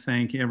 I want to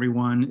thank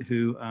everyone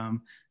who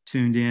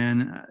tuned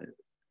in.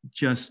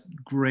 Just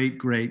great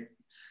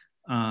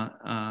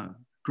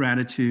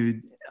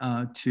gratitude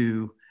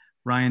to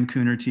Ryan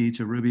Coonerty,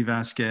 to Ruby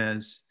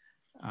Vasquez,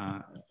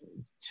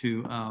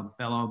 to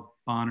Esabella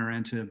Bonner,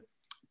 and to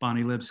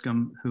Bonnie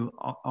Lipscomb, who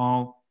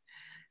all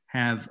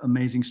have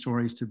amazing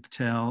stories to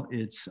tell.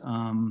 It's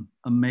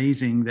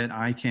amazing that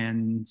I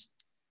can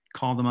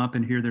call them up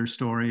and hear their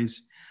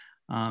stories.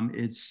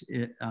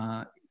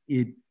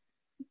 It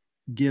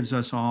gives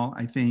us all,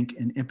 I think,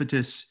 an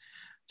impetus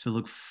to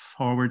look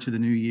forward to the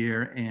new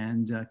year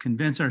and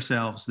convince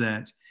ourselves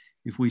that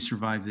if we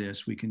survive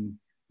this, we can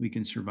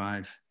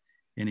survive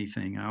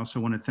anything. I also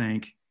want to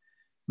thank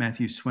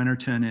Matthew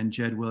Swinnerton and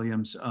Jed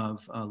Williams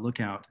of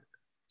Lookout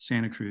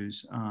Santa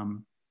Cruz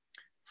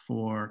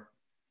for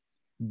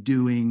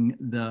doing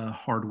the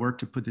hard work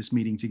to put this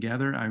meeting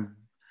together.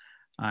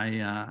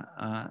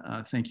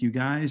 I thank you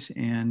guys,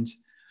 and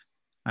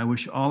I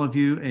wish all of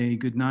you a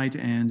good night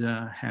and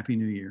a happy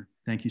new year.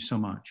 Thank you so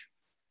much.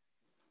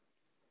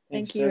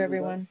 Thank you,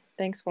 everyone.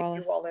 Thanks,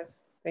 Wallace. Thank you,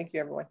 Wallace. Thank you,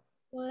 everyone.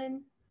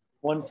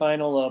 One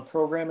final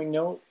programming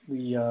note,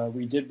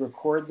 we did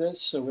record this,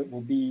 so it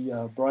will be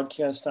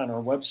broadcast on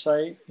our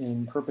website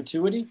in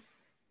perpetuity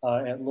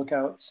at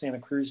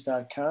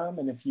lookoutsantacruz.com.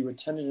 And if you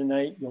attended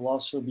tonight, you'll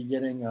also be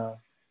getting a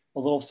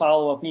little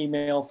follow-up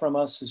email from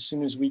us as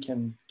soon as we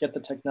can get the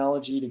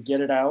technology to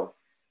get it out.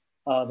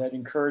 That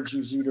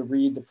encourages you to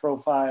read the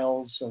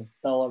profiles of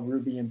Bella,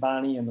 Ruby, and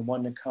Bonnie, and the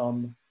one to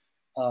come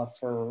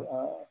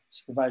for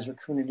Supervisor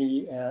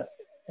Coonerty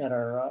at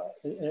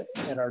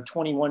our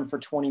 21 for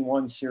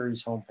 21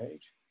 series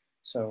homepage.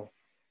 So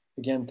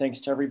again,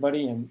 thanks to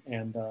everybody,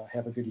 and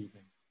have a good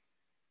evening.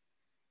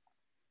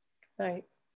 Good night.